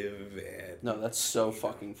positive and No, that's so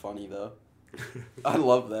fucking funny though. I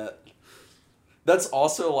love that. That's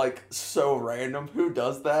also like so random. Who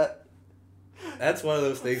does that? That's one of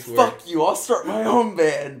those things where Fuck you, I'll start my own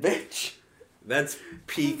band, bitch. that's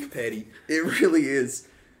peak petty. It really is.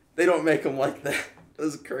 They don't make them like that.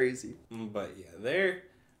 That's crazy. But yeah,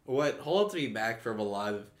 what holds me back from a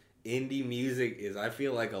lot of indie music is I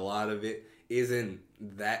feel like a lot of it isn't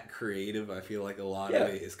that creative. I feel like a lot of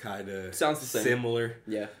it is kind of sounds the same. Similar.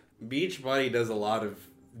 Yeah. Beach Buddy does a lot of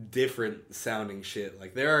different sounding shit.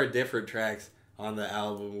 Like there are different tracks on the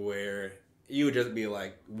album where you would just be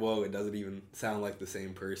like, whoa, it doesn't even sound like the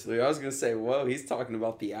same person. I was gonna say, whoa, he's talking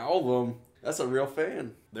about the album. That's a real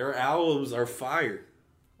fan. Their albums are fire.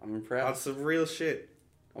 I'm impressed. That's some real shit.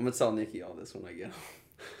 I'm gonna tell Nikki all this when I get home.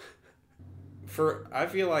 I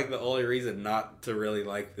feel like the only reason not to really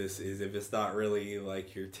like this is if it's not really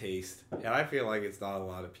like your taste. And I feel like it's not a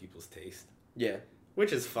lot of people's taste. Yeah.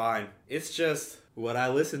 Which is fine. It's just what I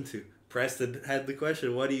listen to. Preston had the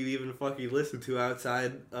question, what do you even fucking listen to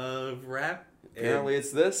outside of rap? Apparently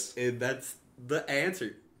it's this. And that's the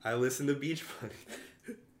answer. I listen to Beach Bunny.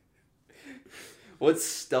 What's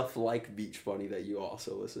stuff like Beach Bunny that you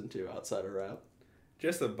also listen to outside of rap?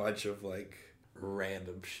 Just a bunch of like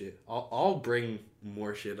random shit. I'll bring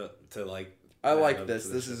more shit up to like. I like add this. to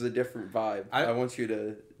the This show. is a different vibe. I want you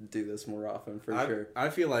to do this more often for sure. I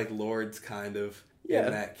feel like Lord's kind of Yeah,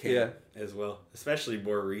 in that camp as well, especially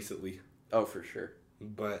more recently. Oh, for sure.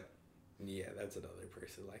 But yeah, that's another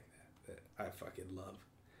person like that I fucking love.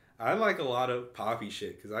 I like a lot of poppy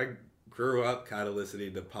shit because I grew up kind of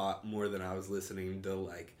listening to pop more than I was listening to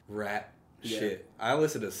like rap shit. I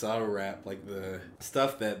listen to subtle rap, like the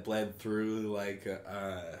stuff that bled through like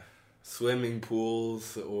swimming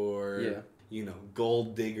pools or you know,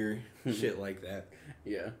 gold digger shit like that.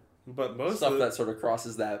 Yeah. But most Stuff of that sort of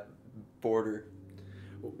crosses that border.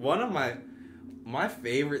 one of my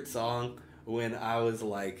favorite song when I was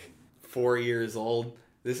like 4 years old.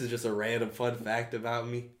 This is just a random fun fact about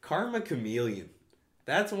me. Karma Chameleon.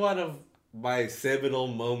 That's one of my seminal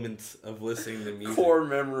moments of listening to music. Core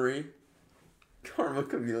memory. Karma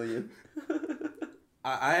Chameleon.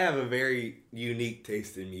 I have a very unique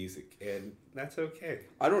taste in music, and that's okay.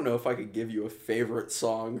 I don't know if I could give you a favorite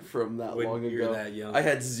song from that When long you're ago. that young. I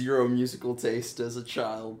had zero musical taste as a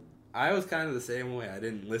child. I was kind of the same way. I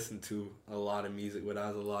didn't listen to a lot of music when I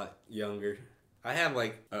was a lot younger. I had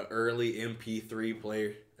like an early MP3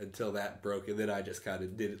 player until that broke, and then I just kind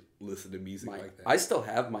of didn't listen to music like that. I still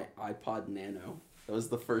have my iPod Nano. That was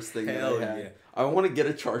the first thing Hell that I had. yeah. I want to get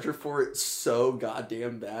a charger for it so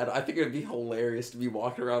goddamn bad. I think it'd be hilarious to be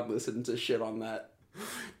walking around listening to shit on that.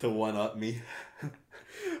 To one up me.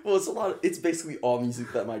 Well, it's basically all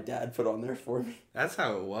music that my dad put on there for me. That's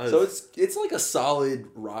how it was. So it's like a solid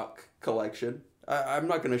rock collection. I'm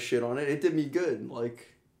not gonna shit on it. It did me good.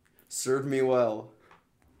 Like, served me well.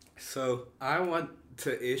 So I want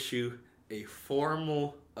to issue a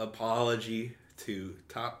formal apology to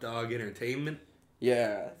Top Dog Entertainment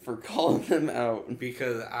Yeah, for calling them out.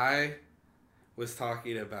 because I was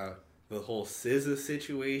talking about the whole SZA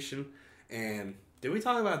situation, and did we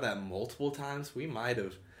talk about that multiple times? We might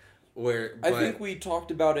have. I think we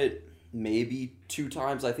talked about it maybe 2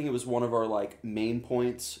 times. I think it was one of our like main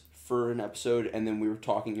points for an episode, and then we were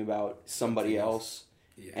talking about somebody else,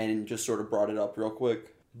 and just sort of brought it up real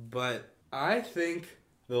quick. But I think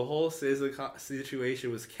the whole SZA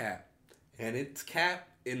situation was capped. And it's capped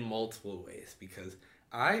in multiple ways because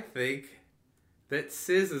I think that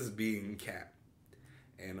SZA's being capped.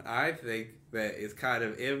 And I think that it's kind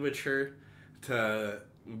of immature to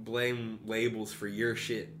blame labels for your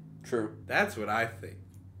shit. True. That's what I think.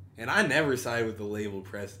 And I never side with the label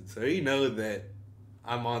president, so you know that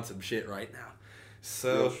I'm on some shit right now.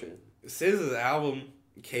 So, Real shit. SZA's album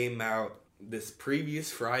came out this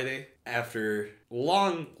previous Friday after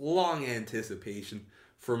long anticipation.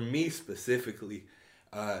 For me specifically,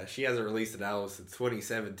 she hasn't released an album since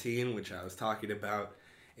 2017, which I was talking about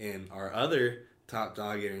in our other Top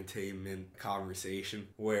Dog Entertainment conversation,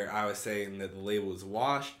 where I was saying that the label was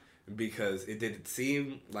washed because it didn't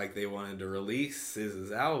seem like they wanted to release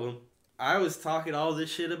SZA's album. I was talking all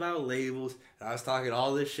this shit about labels. I was talking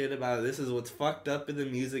all this shit about this is what's fucked up in the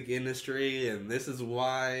music industry, and this is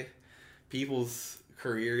why people's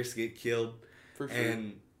careers get killed. For sure.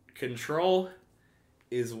 And Control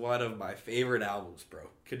is one of my favorite albums, bro.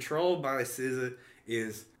 Control by SZA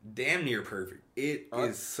is damn near perfect. It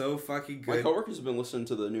is so fucking My good. coworkers have been listening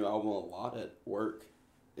to the new album a lot at work.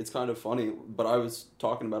 It's kind of funny, but I was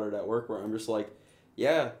talking about it at work where I'm just like,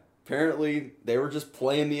 yeah, apparently they were just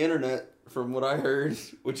playing the internet from what I heard,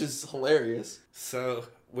 which is hilarious. So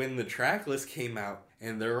when the track list came out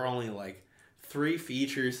and there were only like 3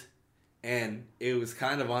 features and it was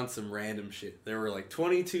kind of on some random shit. There were like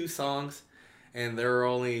 22 songs and there were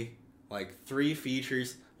only like 3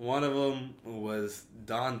 features. One of them was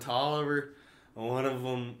Don Toliver. One of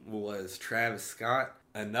them was Travis Scott.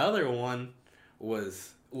 Another one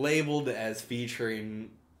was labeled as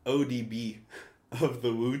featuring ODB of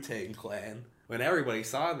the Wu-Tang Clan. When everybody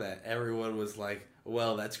saw that, everyone was like,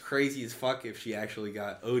 well, that's crazy as fuck if she actually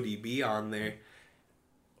got ODB on there.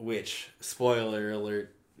 Which, spoiler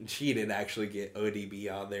alert, she didn't actually get ODB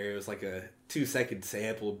on there. It was like a 2-second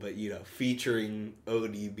sample, but, featuring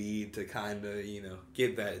ODB to kind of,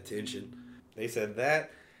 get that attention. They said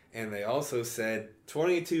that, and they also said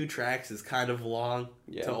 22 tracks is kind of long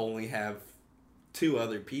to only have 2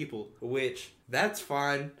 other people, which that's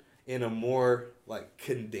fine in a more,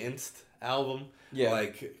 condensed album. Yeah.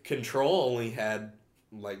 Control only had,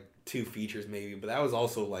 2 features maybe, but that was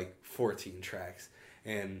also, 14 tracks.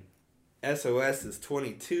 And SOS is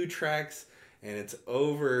 22 tracks, and it's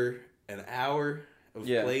over an hour of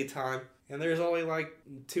playtime, and there's only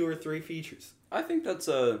 2 or 3 features. I think that's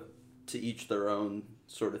a to each their own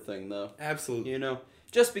sort of thing, though. Absolutely. You know,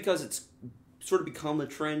 just because it's sort of become a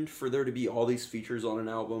trend for there to be all these features on an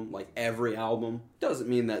album, like every album, doesn't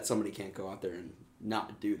mean that somebody can't go out there and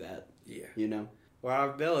not do that. Yeah. You know? What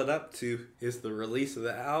I'm building up to is the release of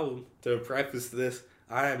the album. To preface this,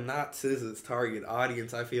 I am not SZA's target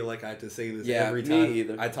audience. I feel like I have to say this every me time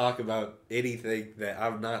either. I talk about anything that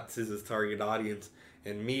I'm not SZA's target audience.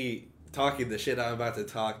 And me talking the shit I'm about to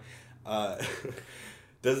talk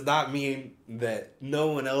does not mean that no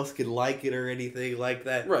one else can like it or anything like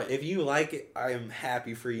that. Right. If you like it, I am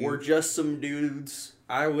happy for you. We're just some dudes.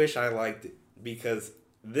 I wish I liked it because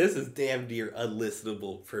this is damn near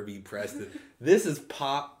unlistenable for me, Preston. This is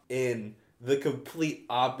pop in the complete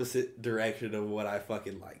opposite direction of what I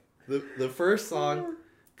fucking like. The first song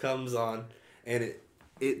comes on and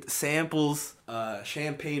it samples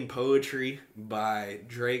Champagne Poetry by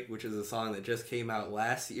Drake, which is a song that just came out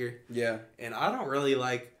last year. Yeah. And I don't really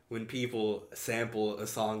like when people sample a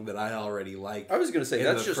song that I already like. I was going to say, in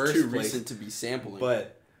that's the just first too place. recent to be sampling.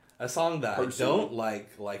 But a song that Personally. I don't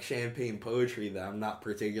like Champagne Poetry, that I'm not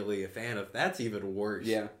particularly a fan of, that's even worse.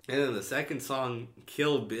 Yeah. And then the second song,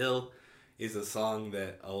 Kill Bill, is a song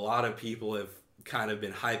that a lot of people have kind of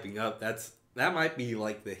been hyping up. That might be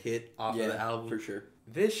like the hit off of the album. for sure.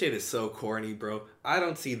 This shit is so corny, bro. I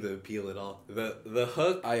don't see the appeal at all. The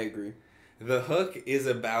hook I agree. The hook is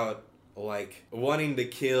about like wanting to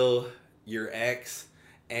kill your ex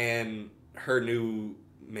and her new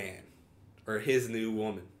man or his new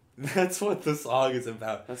woman. That's what the song is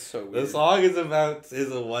about. That's so The weird. song is about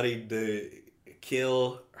SZA wanting to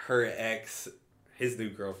kill her ex, his new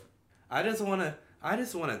girlfriend. I just wanna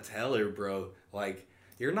tell her, bro, like,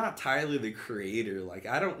 you're not Tyler the Creator. Like,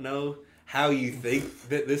 I don't know how you think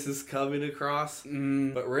that this is coming across,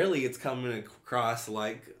 but really it's coming across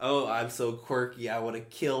like, oh, I'm so quirky, I want to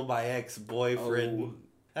kill my ex-boyfriend. Oh.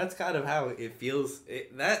 That's kind of how it feels.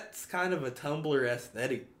 That's kind of a Tumblr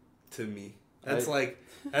aesthetic to me. That's like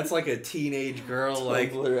a teenage girl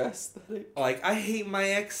Tumblr aesthetic. like I hate my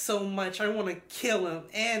ex so much, I want to kill him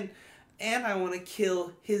and I want to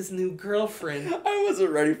kill his new girlfriend. I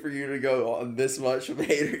wasn't ready for you to go on this much of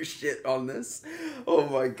hater shit on this. Oh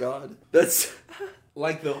my god. That's...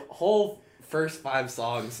 Like, the whole first 5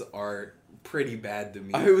 songs are pretty bad to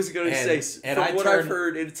me. I was going to say, from I what I've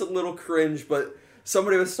heard, it's a little cringe, but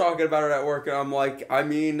somebody was talking about it at work, and I'm like, I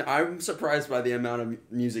mean, I'm surprised by the amount of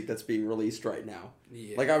music that's being released right now.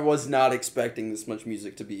 Yeah. Like, I was not expecting this much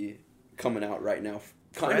music to be coming out right now,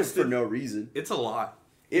 kind of for no reason. It's a lot.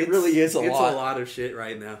 It really is a lot. It's a lot of shit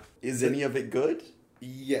right now. Is any of it good?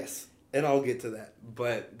 Yes, and I'll get to that.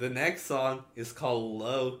 But the next song is called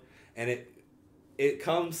Low, and it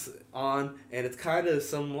comes on, and it's kind of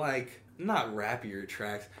some, like, not rappier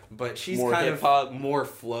tracks, but she's More kind hip-hop. of more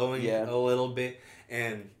flowing Yeah. a little bit.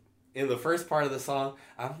 And in the first part of the song,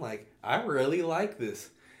 I'm like, I really like this.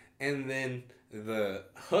 And then the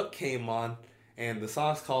hook came on, and the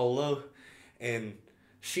song's called Low, and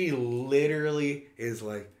she literally is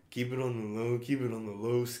like, keep it on the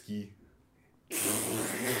low ski.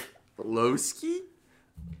 Lowski?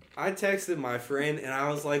 I texted my friend and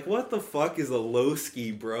I was like, what the fuck is a low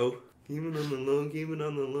ski, bro? Keep it on the low, keep it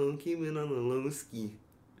on the low, keep it on the low ski.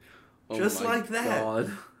 Just like that.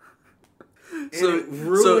 God. And So, it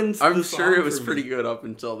ruins I'm the sure it song was for pretty me. good up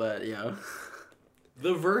until that, yeah.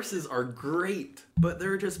 The verses are great, but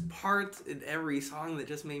there are just parts in every song that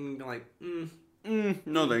just made me be like,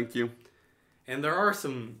 No, thank you. And there are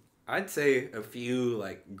some, I'd say a few,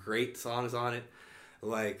 like, great songs on it.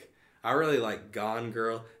 Like, I really like Gone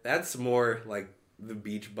Girl. That's more like the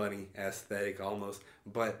Beach Bunny aesthetic almost.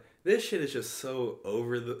 But this shit is just so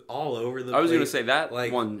all over the place. I was going to say that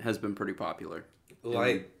like, one has been pretty popular.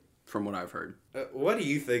 Like, from what I've heard. What do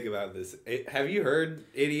you think about this? Have you heard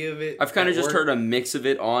any of it? I've kind of at just work? heard a mix of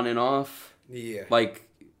it on and off. Yeah. Like,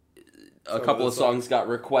 a Some couple of of the songs got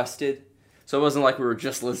requested. So it wasn't like we were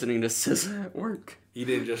just listening to SZA at work. You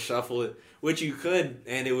didn't just shuffle it, which you could,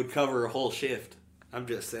 and it would cover a whole shift. I'm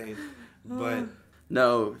just saying. But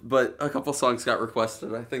No, but a couple songs got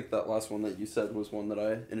requested. I think that last one that you said was one that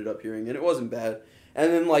I ended up hearing, and it wasn't bad.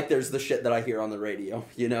 And then, like, there's the shit that I hear on the radio,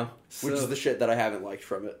 you know? Which is the shit that I haven't liked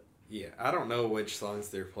from it. yeah, I don't know which songs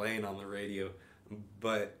they're playing on the radio,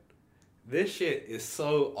 but this shit is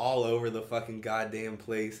so all over the fucking goddamn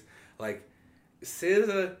place. Like,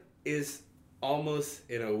 SZA is almost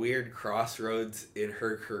in a weird crossroads in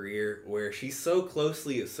her career where she's so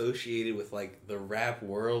closely associated with, like, the rap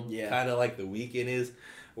world, Yeah. kind of like The Weeknd is,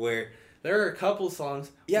 where there are a couple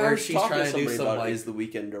songs Yeah, I where was she's talking trying to to do somebody some, about like, is The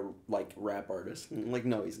Weeknd a, like, rap artist? And, like,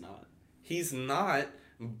 no, he's not. he's not,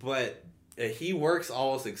 but he works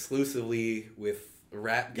almost exclusively with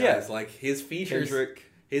rap guys. Yeah. Like his features, Kendrick.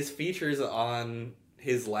 his features on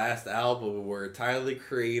his last album were Tyler the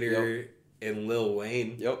Creator and Lil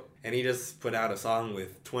Wayne. Yep. And he just put out a song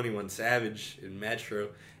with 21 Savage and Metro.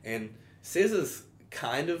 And SZA's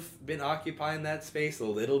kind of been occupying that space a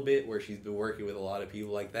little bit, where she's been working with a lot of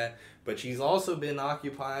people like that. But she's also been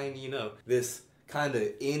occupying, you know, this kind of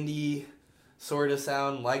indie sort of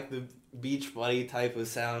sound, like the Beach Buddy type of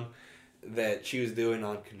sound that she was doing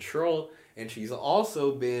on Control. And she's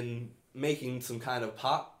also been making some kind of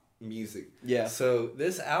pop music. Yeah. So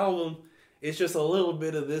this album is just a little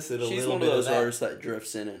bit of this and a She's little one bit of those that. artists that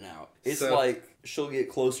drifts in and out. It's So- like she'll get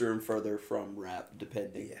closer and further from rap,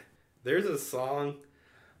 depending. Yeah. There's a song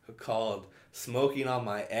called Smoking on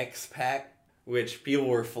My X Pack, which people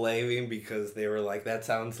were flaming because they were like, that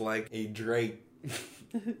sounds like a Drake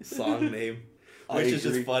song name. I Which is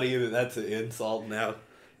agree. just funny that that's an insult now.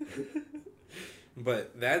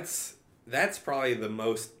 But that's probably the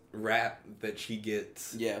most rap that she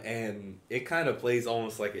gets. Yeah. And it kind of plays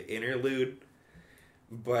almost like an interlude.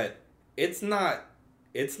 But it's not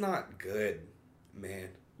good, man.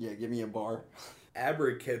 Yeah, give me a bar.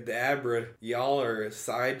 Abracadabra, y'all are a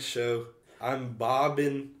sideshow. I'm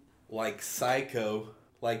bobbing like Psycho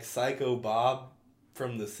Bob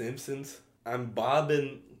from The Simpsons. I'm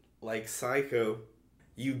bobbing like Psycho.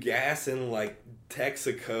 You gassing like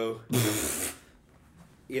Texaco.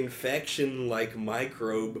 Infection like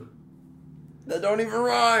Microbe. That don't even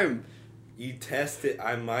rhyme. You test it,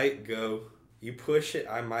 I might go. You push it,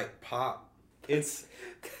 I might pop. It's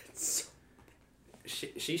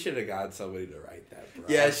she should have got somebody to write that, bro.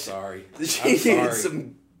 Yeah, I'm sorry. She I'm needed sorry.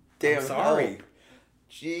 some damn I'm sorry. help.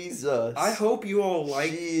 Jesus. I hope you all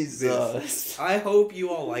like Jesus. this. I hope you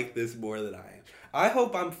all like this more than I am. I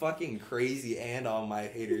hope I'm fucking crazy and on my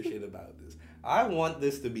hater shit about this. I want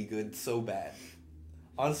this to be good so bad.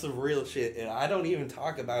 On some real shit. And I don't even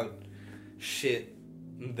talk about shit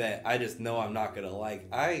that I just know I'm not gonna like.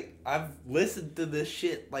 I've listened to this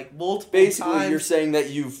shit like multiple Basically, times. you're saying that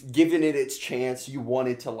you've given it its chance, you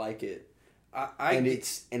wanted to like it, and I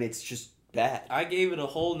it's just bad. I gave it a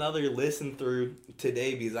whole nother listen through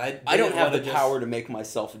today because I don't didn't have the wanna just- power to make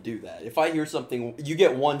myself do that. If I hear something, you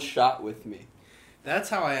get one shot with me. That's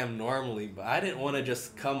how I am normally, but I didn't want to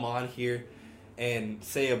just come on here and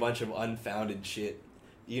say a bunch of unfounded shit.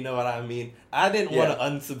 You know what I mean? I didn't want Yeah. to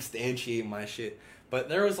unsubstantiate my shit. But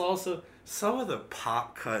there was also some of the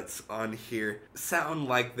pop cuts on here sound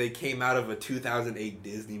like they came out of a 2008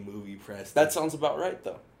 Disney movie press. That sounds about right,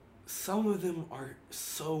 though. Some of them are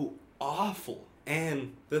so awful.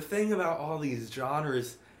 And the thing about all these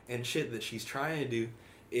genres and shit that she's trying to do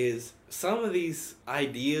is some of these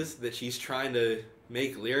ideas that she's trying to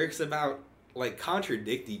make lyrics about like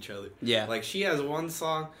contradict each other. Yeah. Like she has one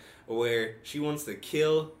song where she wants to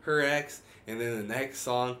kill her ex, and then the next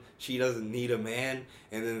song she doesn't need a man,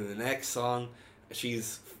 and then the next song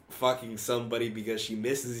she's fucking somebody because she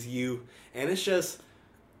misses you, and it's just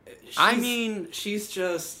I mean, she's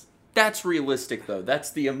just that's realistic though.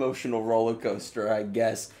 That's the emotional roller coaster, I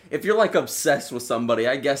guess. If you're like obsessed with somebody,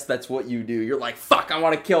 I guess that's what you do. You're like, fuck, I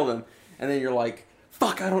want to kill them. And then you're like,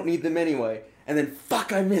 fuck, I don't need them anyway. And then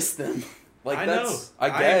fuck, I miss them. Like I that's know. I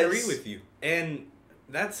I guess. agree with you. And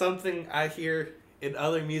that's something I hear in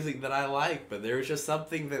other music that I like, but there was just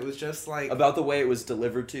something that was just like About the way it was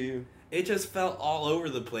delivered to you. it just felt all over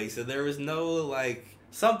the place, and there was no like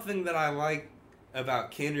something that I like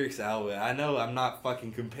about Kendrick's album. I know I'm not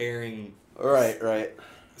fucking comparing Right.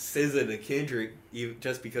 SZA to Kendrick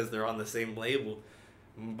just because they're on the same label,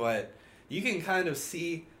 but you can kind of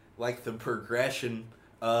see like the progression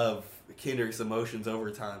of Kendrick's emotions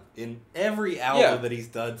over time in every album Yeah. that he's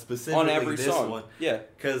done, specifically On every this song. one. Yeah.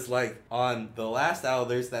 Because, like, on the last album,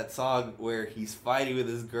 there's that song where he's fighting with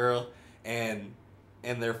his girl, and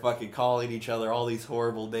they're fucking calling each other all these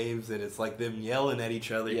horrible names, and it's like them yelling at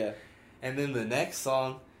each other. Yeah. And then the next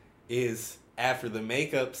song is after the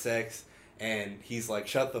makeup sex, and he's like,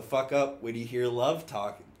 shut the fuck up when you hear love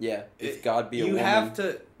talking. Yeah. If God be a You woman. have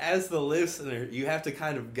to, as the listener, you have to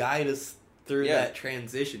kind of guide us through Yeah. that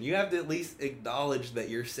transition. You have to at least acknowledge that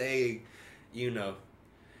you're saying, you know,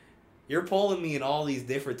 you're pulling me in all these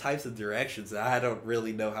different types of directions that I don't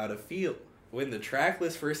really know how to feel. When the track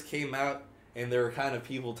list first came out and there were kind of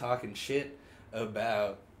people talking shit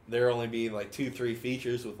about there only being like 2-3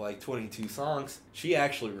 features with like 22 songs, she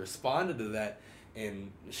actually responded to that,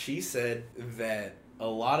 and she said that a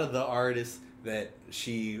lot of the artists that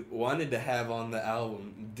she wanted to have on the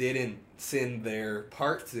album didn't send their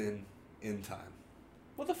parts in time.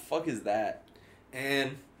 What the fuck is that?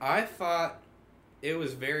 And I thought it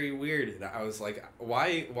was very weird. And I was like,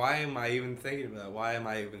 why am I even thinking about it? Why am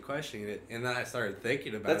I even questioning it? And then I started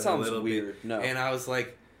thinking about That it sounds a little weird. bit. No. And I was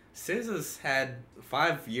like, SZA's had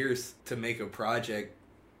 5 years to make a project.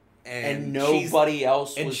 And nobody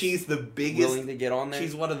else and was she's the biggest willing to get on there.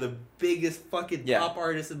 She's one of the biggest fucking Yeah. pop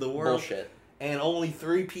artists in the world. Bullshit. And only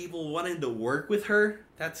 3 people wanted to work with her?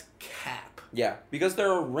 That's cap. Yeah, because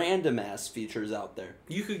there are random ass features out there.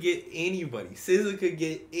 You could get anybody. SZA could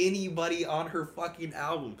get anybody on her fucking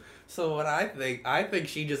album. So what I think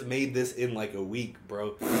she just made this in like a week,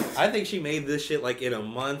 bro. I think she made this shit like in a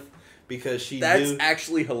month because she That's knew.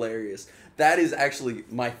 actually hilarious. That is actually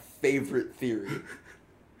my favorite theory.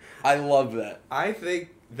 I love that. I think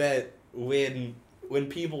that when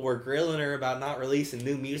people were grilling her about not releasing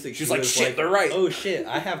new music, She's she like, was "Shit, they're right." Oh shit,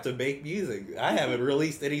 I have to make music. I haven't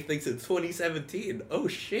released anything since 2017. Oh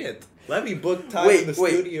shit. Let me book time in the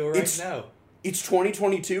studio right now. It's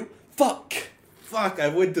 2022? Fuck. Fuck, I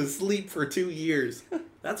went to sleep for 2 years.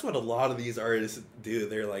 That's what a lot of these artists do.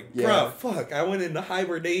 They're like, Yeah. bro, fuck, I went into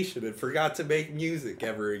hibernation and forgot to make music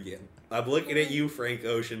ever again. I'm looking at you, Frank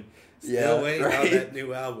Ocean. Still Yeah, waiting on right. that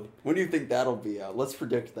new album. When do you think that'll be out? Let's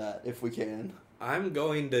predict that if we can. I'm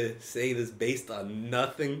going to say this based on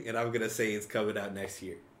nothing, and I'm going to say it's coming out next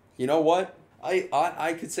year. You know what?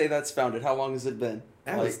 I could say that's founded. How long has it been?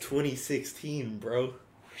 That was 2016, bro.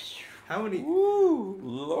 How many... Woo,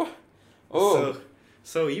 Lord. Oh,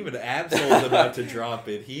 So even Absol's about to drop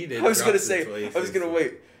it. He didn't I was drop gonna it say. in I was gonna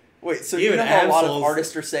 2016. wait. So Even you know how a lot of Absol's-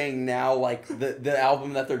 artists are saying now, like the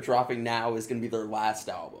album that they're dropping now is gonna be their last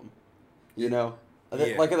album. You know,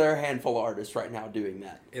 Yeah. like there are a handful of artists right now doing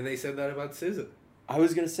that. And they said that about SZA. I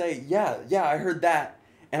was gonna say, yeah, I heard that,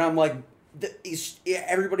 and I'm like,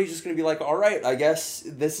 everybody's just gonna be like, all right, I guess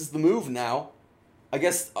this is the move now. I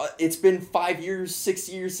guess it's been 5 years, 6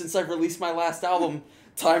 years since I've released my last album.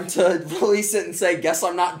 Time to release it and say, guess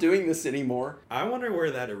I'm not doing this anymore. I wonder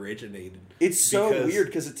where that originated. It's so Because- weird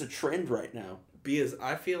because it's a trend right now. Because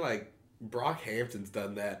I feel like Brockhampton's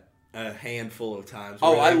done that a handful of times.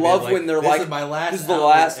 Oh, where I they've been love when they're this like, is my last this is the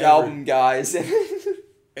last ever." album, guys.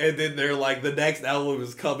 And then they're like, the next album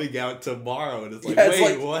is coming out tomorrow. And it's like, Yeah, it's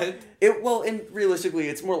wait, like- what? Well, and realistically,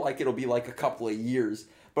 it's more like it'll be like a couple of years.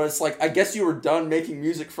 But it's like, I guess you were done making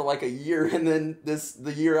music for like a year, and then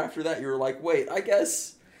the year after that, you were like, wait, I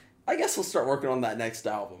guess we'll start working on that next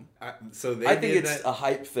album. So they I think did it's that. a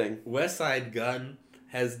hype thing. West Side Gun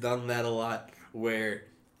has done that a lot, where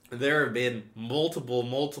there have been multiple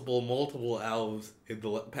albums in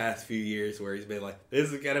the past few years where he's been like,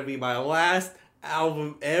 this is gonna be my last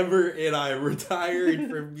album ever, and I'm retiring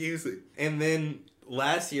from music. And then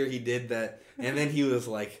last year he did that, and then he was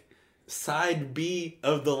like, side B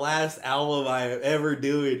of the last album I am ever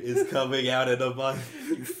doing is coming out in a month.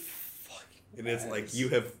 You fucking And it's like, ass. you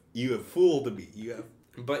have fooled me.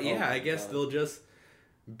 But yeah, Oh my I guess God. they'll just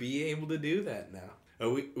be able to do that now.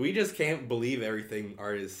 We just can't believe everything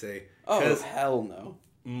artists say. Oh, Because hell no.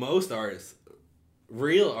 most artists,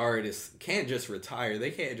 real artists, can't just retire.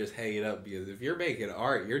 They can't just hang it up, because if you're making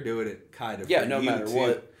art, you're doing it kind of Yeah, for no you, matter too.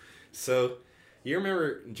 what. So, you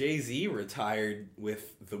remember Jay-Z retired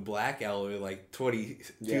with the Black Album in like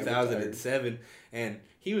Yeah, 2007, and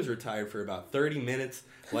he was retired for about 30 minutes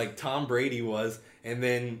like Tom Brady was, and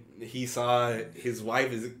then he saw his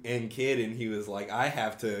wife and kid, and he was like, I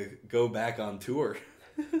have to go back on tour.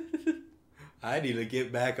 I need to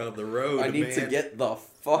get back on the road, I need man. to get the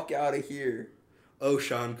fuck out of here. Oh,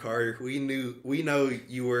 Sean Carter, we know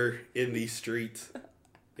you were in these streets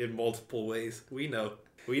in multiple ways. We know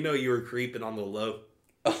you were creeping on the low.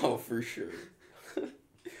 Oh, for sure.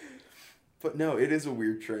 But no, it is a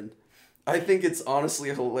weird trend. I think it's honestly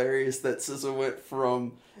hilarious that SZA went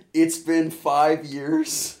from "It's been 5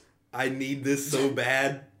 years," I need this so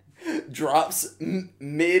bad. drops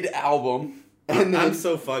mid album, and then I'm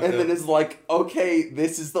so fucked and up. then is like, "Okay,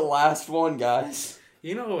 this is the last one, guys."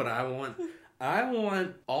 You know what I want? I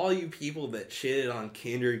want all you people that shitted on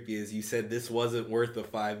Kendrick because you said this wasn't worth the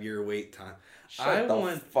 5-year wait time. Shut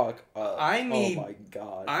the fuck up. I need- Oh my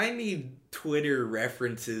god. I need Twitter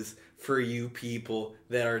references for you people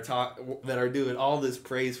that are doing all this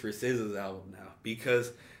praise for SZA's album now,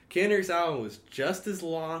 because Kendrick's album was just as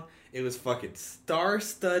long. It was fucking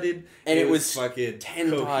star-studded, And it was fucking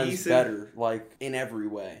 10 times cohesive. better, like in every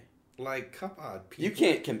way. Like, come on, people. You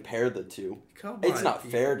can't compare the two. Come It's on, not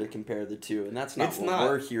people. fair to compare the two, and that's not It's what not.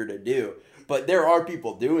 we're here to do. But there are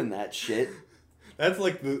people doing that shit. That's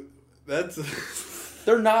like that's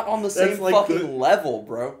They're not on the That's same like fucking the- level,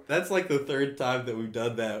 bro. That's like the third time that we've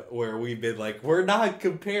done that where we've been like, we're not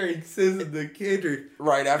comparing SZA to Kendrick,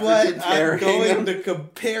 Right after but I'm comparing going them. to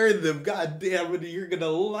compare them. God damn it, you're gonna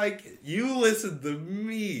like it. You listen to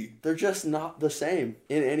me. They're just not the same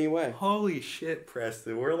in any way. Holy shit,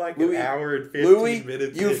 Preston. We're like Louis- an hour and 15 Louis,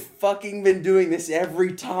 minutes you've in. fucking been doing this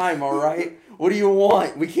every time, alright? What do you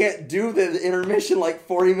want? We can't do the intermission like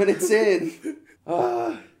 40 minutes in.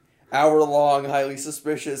 Hour long, highly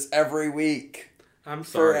suspicious every week. I'm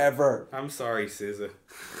sorry. Forever. I'm sorry, SZA.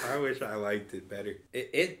 I wish I liked it better.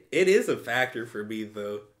 It is a factor for me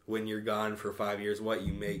though when you're gone for 5 years what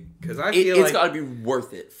you make, because I feel It's like gotta be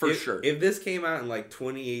worth it, for if, sure. If this came out in like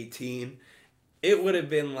 2018, it would have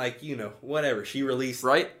been like, you know, whatever. She released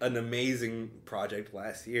Right. an amazing project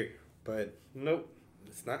last year, but nope,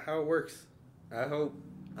 it's not how it works. I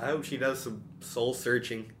hope she does some soul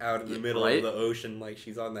searching out in the middle Right. of the ocean like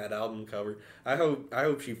she's on that album cover. I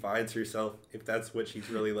hope she finds herself if that's what she's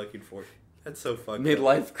really looking for. That's so fucked up.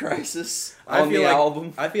 Midlife crisis I on feel the like,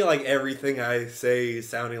 album. I feel like everything I say is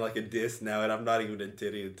sounding like a diss now, and I'm not even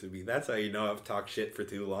intending it to be. That's how you know I've talked shit for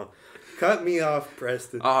too long. Cut me off,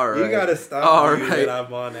 Preston. All right. You gotta stop All me right. that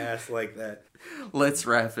I'm on ass like that. Let's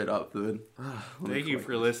wrap it up then. Thank you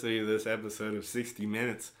for listening to this episode of 60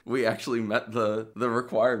 Minutes. We actually met the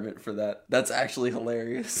requirement for that. That's actually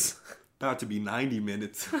hilarious. About to be 90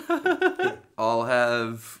 minutes. I'll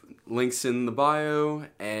have links in the bio,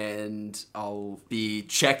 and I'll be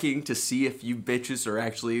checking to see if you bitches are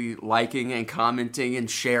actually liking and commenting and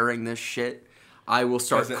sharing this shit. I will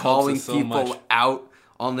start 'Cause it helps calling us so people much. out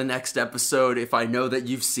on the next episode if I know that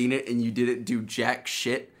you've seen it and you didn't do jack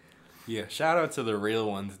shit. Yeah, shout out to the real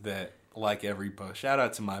ones that like every post. Shout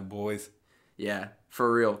out to my boys. Yeah,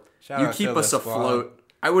 for real. Shout You out keep to the us squad. afloat.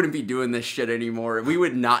 I wouldn't be doing this shit anymore. We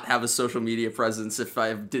would not have a social media presence if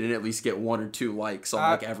I didn't at least get 1 or 2 likes on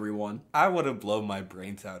like everyone. I would have blown my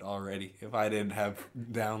brains out already if I didn't have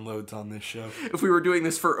downloads on this show. If we were doing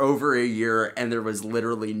this for over a year and there was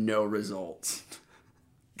literally no results.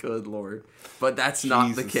 Good lord. But that's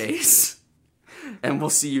not the Jesus. case. And we'll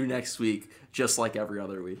see you next week, just like every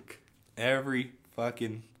other week. Every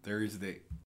fucking Thursday.